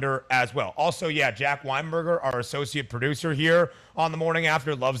the under as well. Also, yeah, Jack Weinberger, our associate producer here on the morning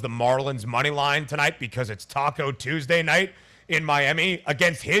after, loves the Marlins money line tonight because it's Taco Tuesday night in Miami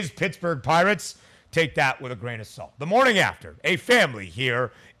against his Pittsburgh Pirates. Take that with a grain of salt. The morning after, a family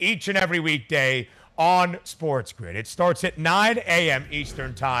here each and every weekday on Sports Grid. It starts at 9 a.m.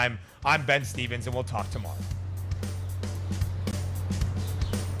 Eastern Time. I'm Ben Stevens, and we'll talk tomorrow.